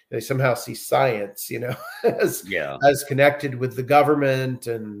somehow see science, as connected with the government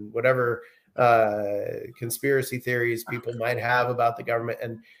and whatever conspiracy theories people might have about the government.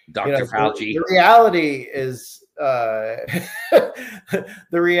 And Dr. Fauci. The reality is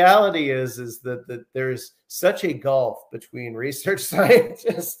that there's such a gulf between research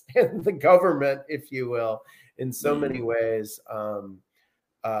scientists and the government, if you will, in so many ways. And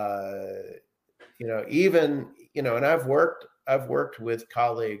I've worked with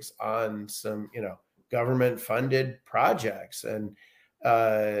colleagues on some, government funded projects, and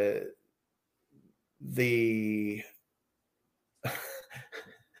they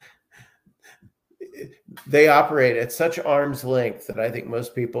operate at such arm's length that I think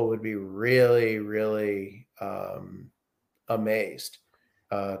most people would be really, really amazed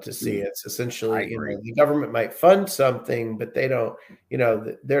to see. It's essentially, the government might fund something, but they don't,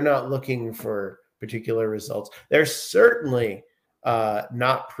 they're not looking for particular results. They're certainly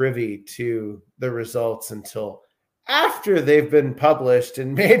not privy to the results until after they've been published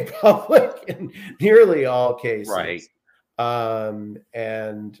and made public in nearly all cases. Right.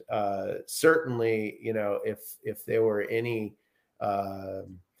 And certainly, if there were any,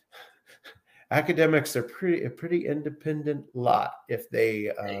 academics are a pretty independent lot. If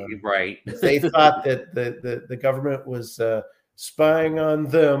they if they thought that the government was spying on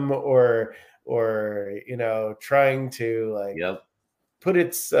them or trying to put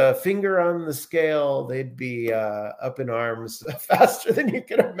its finger on the scale, they'd be up in arms faster than you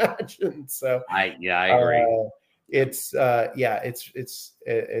can imagine. So I agree. It's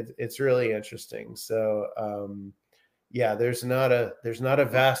really interesting. So there's not a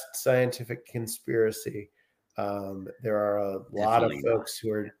vast scientific conspiracy. There are a lot of folks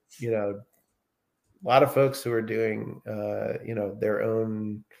who are doing their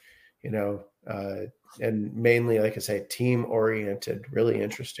own and mainly, like I say, team oriented, really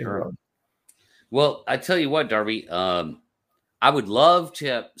interesting work. Well, I tell you what, Darby, I would love to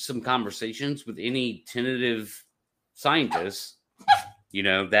have some conversations with any tentative scientists,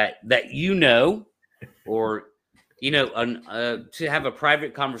 or to have a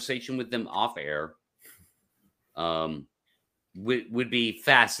private conversation with them off air. Would be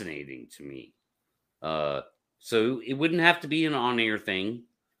fascinating to me. So it wouldn't have to be an on-air thing.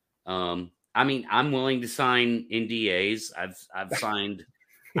 I'm willing to sign NDAs. I've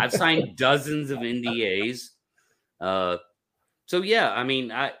signed dozens of NDAs. So yeah,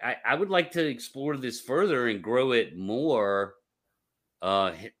 I would like to explore this further and grow it more.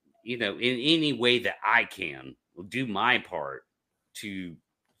 In any way that I can, do my part to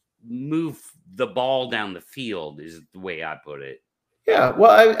move the ball down the field, is the way I put it. Yeah,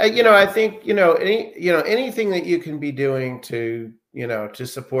 well, I think anything that you can be doing to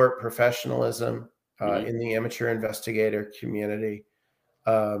support professionalism in the amateur investigator community,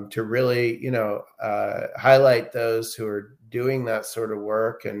 to really highlight those who are doing that sort of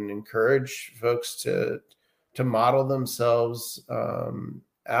work and encourage folks to model themselves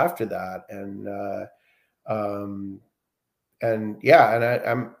after that, I'm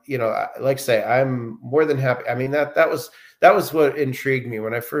like I say, I'm more than happy. That was what intrigued me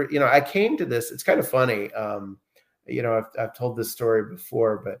when I first, I came to this. It's kind of funny. I've told this story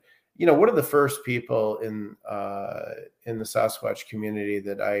before, but one of the first people in the Sasquatch community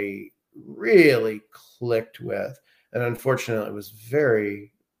that I really clicked with, and unfortunately it was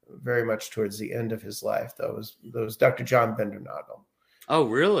very, very much towards the end of his life, though, was Dr. John Bindernagel. Oh,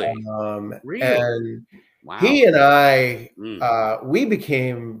 really? Really? And wow. He and I, we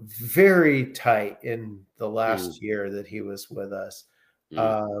became very tight in the last year that he was with us.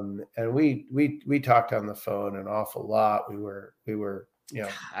 And we talked on the phone an awful lot. We were you know,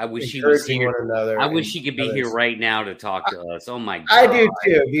 I wish he was encouraging here. one another. I and wish he could be here others. right now to talk to us. Oh my I God. do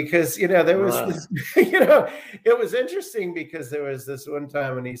too, because there was Ugh. this, it was interesting because there was this one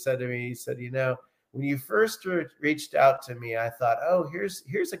time when he said to me, he said, when you first reached out to me, I thought, oh, here's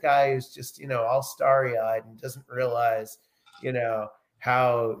a guy who's just, all starry-eyed and doesn't realize,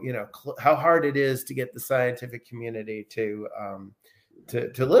 how, how hard it is to get the scientific community to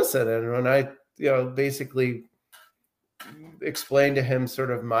listen. And when I, basically explained to him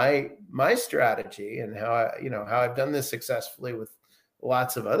sort of my strategy and how how I've done this successfully with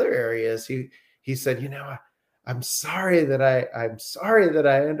lots of other areas, he said, I'm sorry that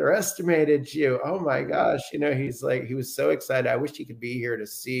I underestimated you. Oh my gosh, he's like, he was so excited. I wish he could be here to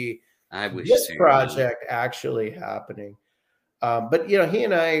see I wish this so. project actually happening. But he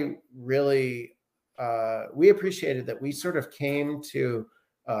and I really we appreciated that we sort of came to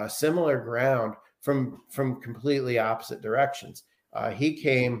similar ground from completely opposite directions. He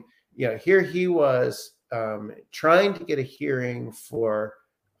came, here he was trying to get a hearing for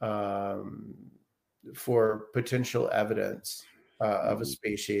potential evidence of a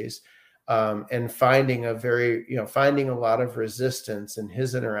species, and finding finding a lot of resistance in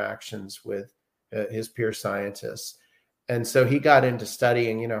his interactions with his peer scientists. And so he got into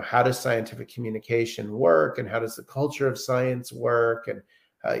studying, how does scientific communication work, and how does the culture of science work, and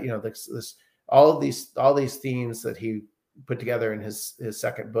all these themes that he put together in his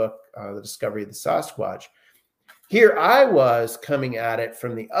second book, The Discovery of the Sasquatch. Here I was coming at it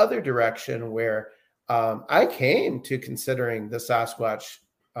from the other direction, where I came to considering the Sasquatch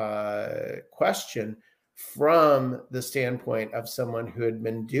question from the standpoint of someone who had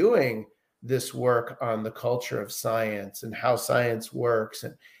been doing this work on the culture of science and how science works,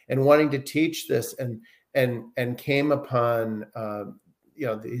 and wanting to teach this, and came upon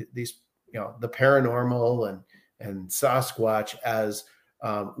these the paranormal and Sasquatch as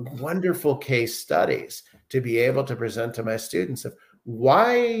wonderful case studies to be able to present to my students of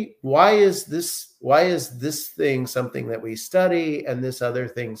why is this thing something that we study and this other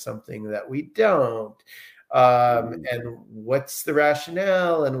thing something that we don't, and what's the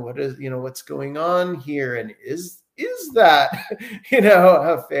rationale, and what is what's going on here, and is that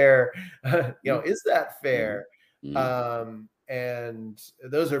a fair is that fair? And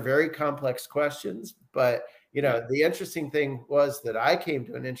those are very complex questions, but the interesting thing was that I came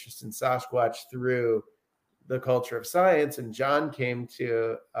to an interest in Sasquatch through the culture of science, and John came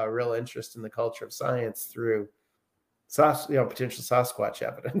to a real interest in the culture of science through potential Sasquatch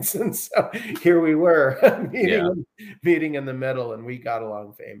evidence. And so here we were meeting in the middle, and we got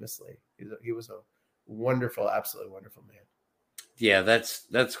along famously. He was a wonderful, absolutely wonderful man. Yeah,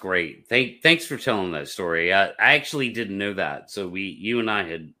 that's great. Thanks for telling that story. I actually didn't know that. So you and I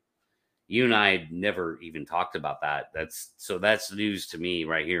had never even talked about that. That's news to me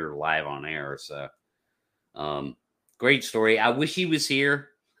right here, live on air. So great story. I wish he was here.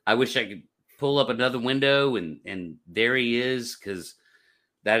 I wish I could pull up another window and there he is, because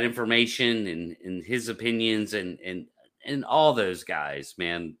that information and his opinions and all those guys,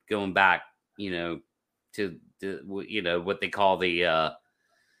 man, going back, to what they call the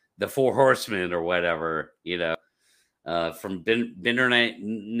Four Horsemen or whatever, from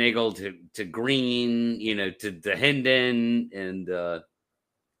Bindernagel to Green, to Hendon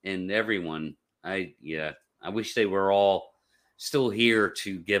and everyone. I wish they were all still here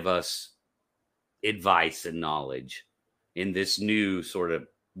to give us advice and knowledge in this new sort of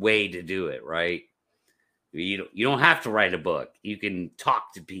way to do it, right? You don't have to write a book. You can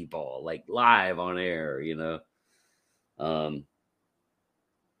talk to people like live on air, But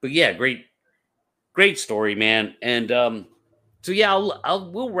yeah, great story, man. And so yeah,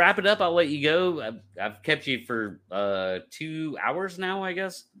 we'll wrap it up. I'll let you go. I've kept you for 2 hours now, I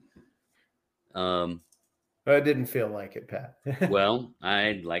guess. It didn't feel like it, Pat. Well,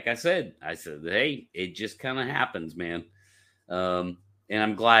 like I said, hey, it just kind of happens, man. And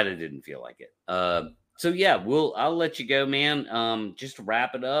I'm glad it didn't feel like it. So yeah, I'll let you go, man. Just to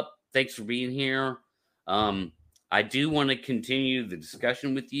wrap it up, thanks for being here. I do want to continue the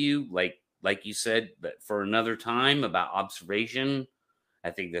discussion with you, like you said, but for another time, about observation. I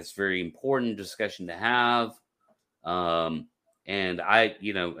think that's very important discussion to have. And I,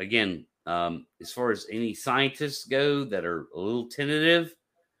 again, as far as any scientists go that are a little tentative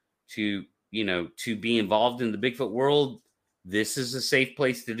to be involved in the Bigfoot world, this is a safe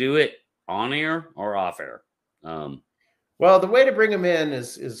place to do it, on air or off air. Well, the way to bring them in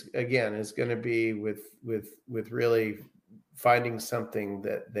is going to be with really finding something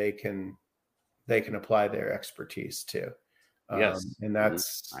that they can apply their expertise to. Yes, and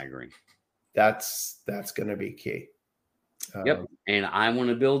that's I agree. That's going to be key. Yep. And I want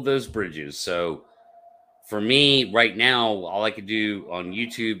to build those bridges. So for me right now, all I could do on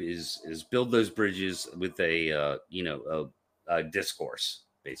YouTube is build those bridges with a discourse,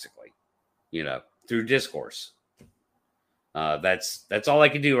 basically, through discourse. That's all I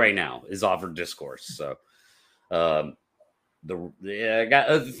can do right now is offer discourse. So I got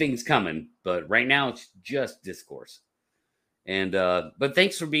other things coming, but right now it's just discourse. And but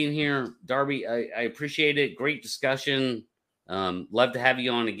thanks for being here, Darby. I appreciate it. Great discussion. Love to have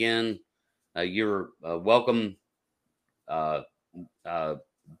you on again. You're a welcome person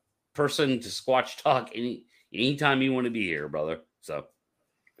to Squatch Talk anytime you want to be here, brother. So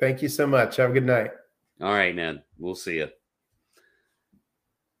thank you so much. Have a good night. All right, man. We'll see you.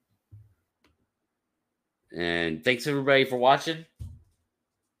 And thanks everybody for watching.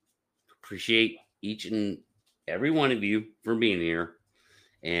 Appreciate each and every one of you for being here.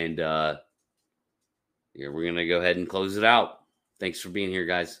 And we're going to go ahead and close it out. Thanks for being here,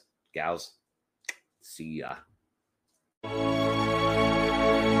 guys, gals. See ya.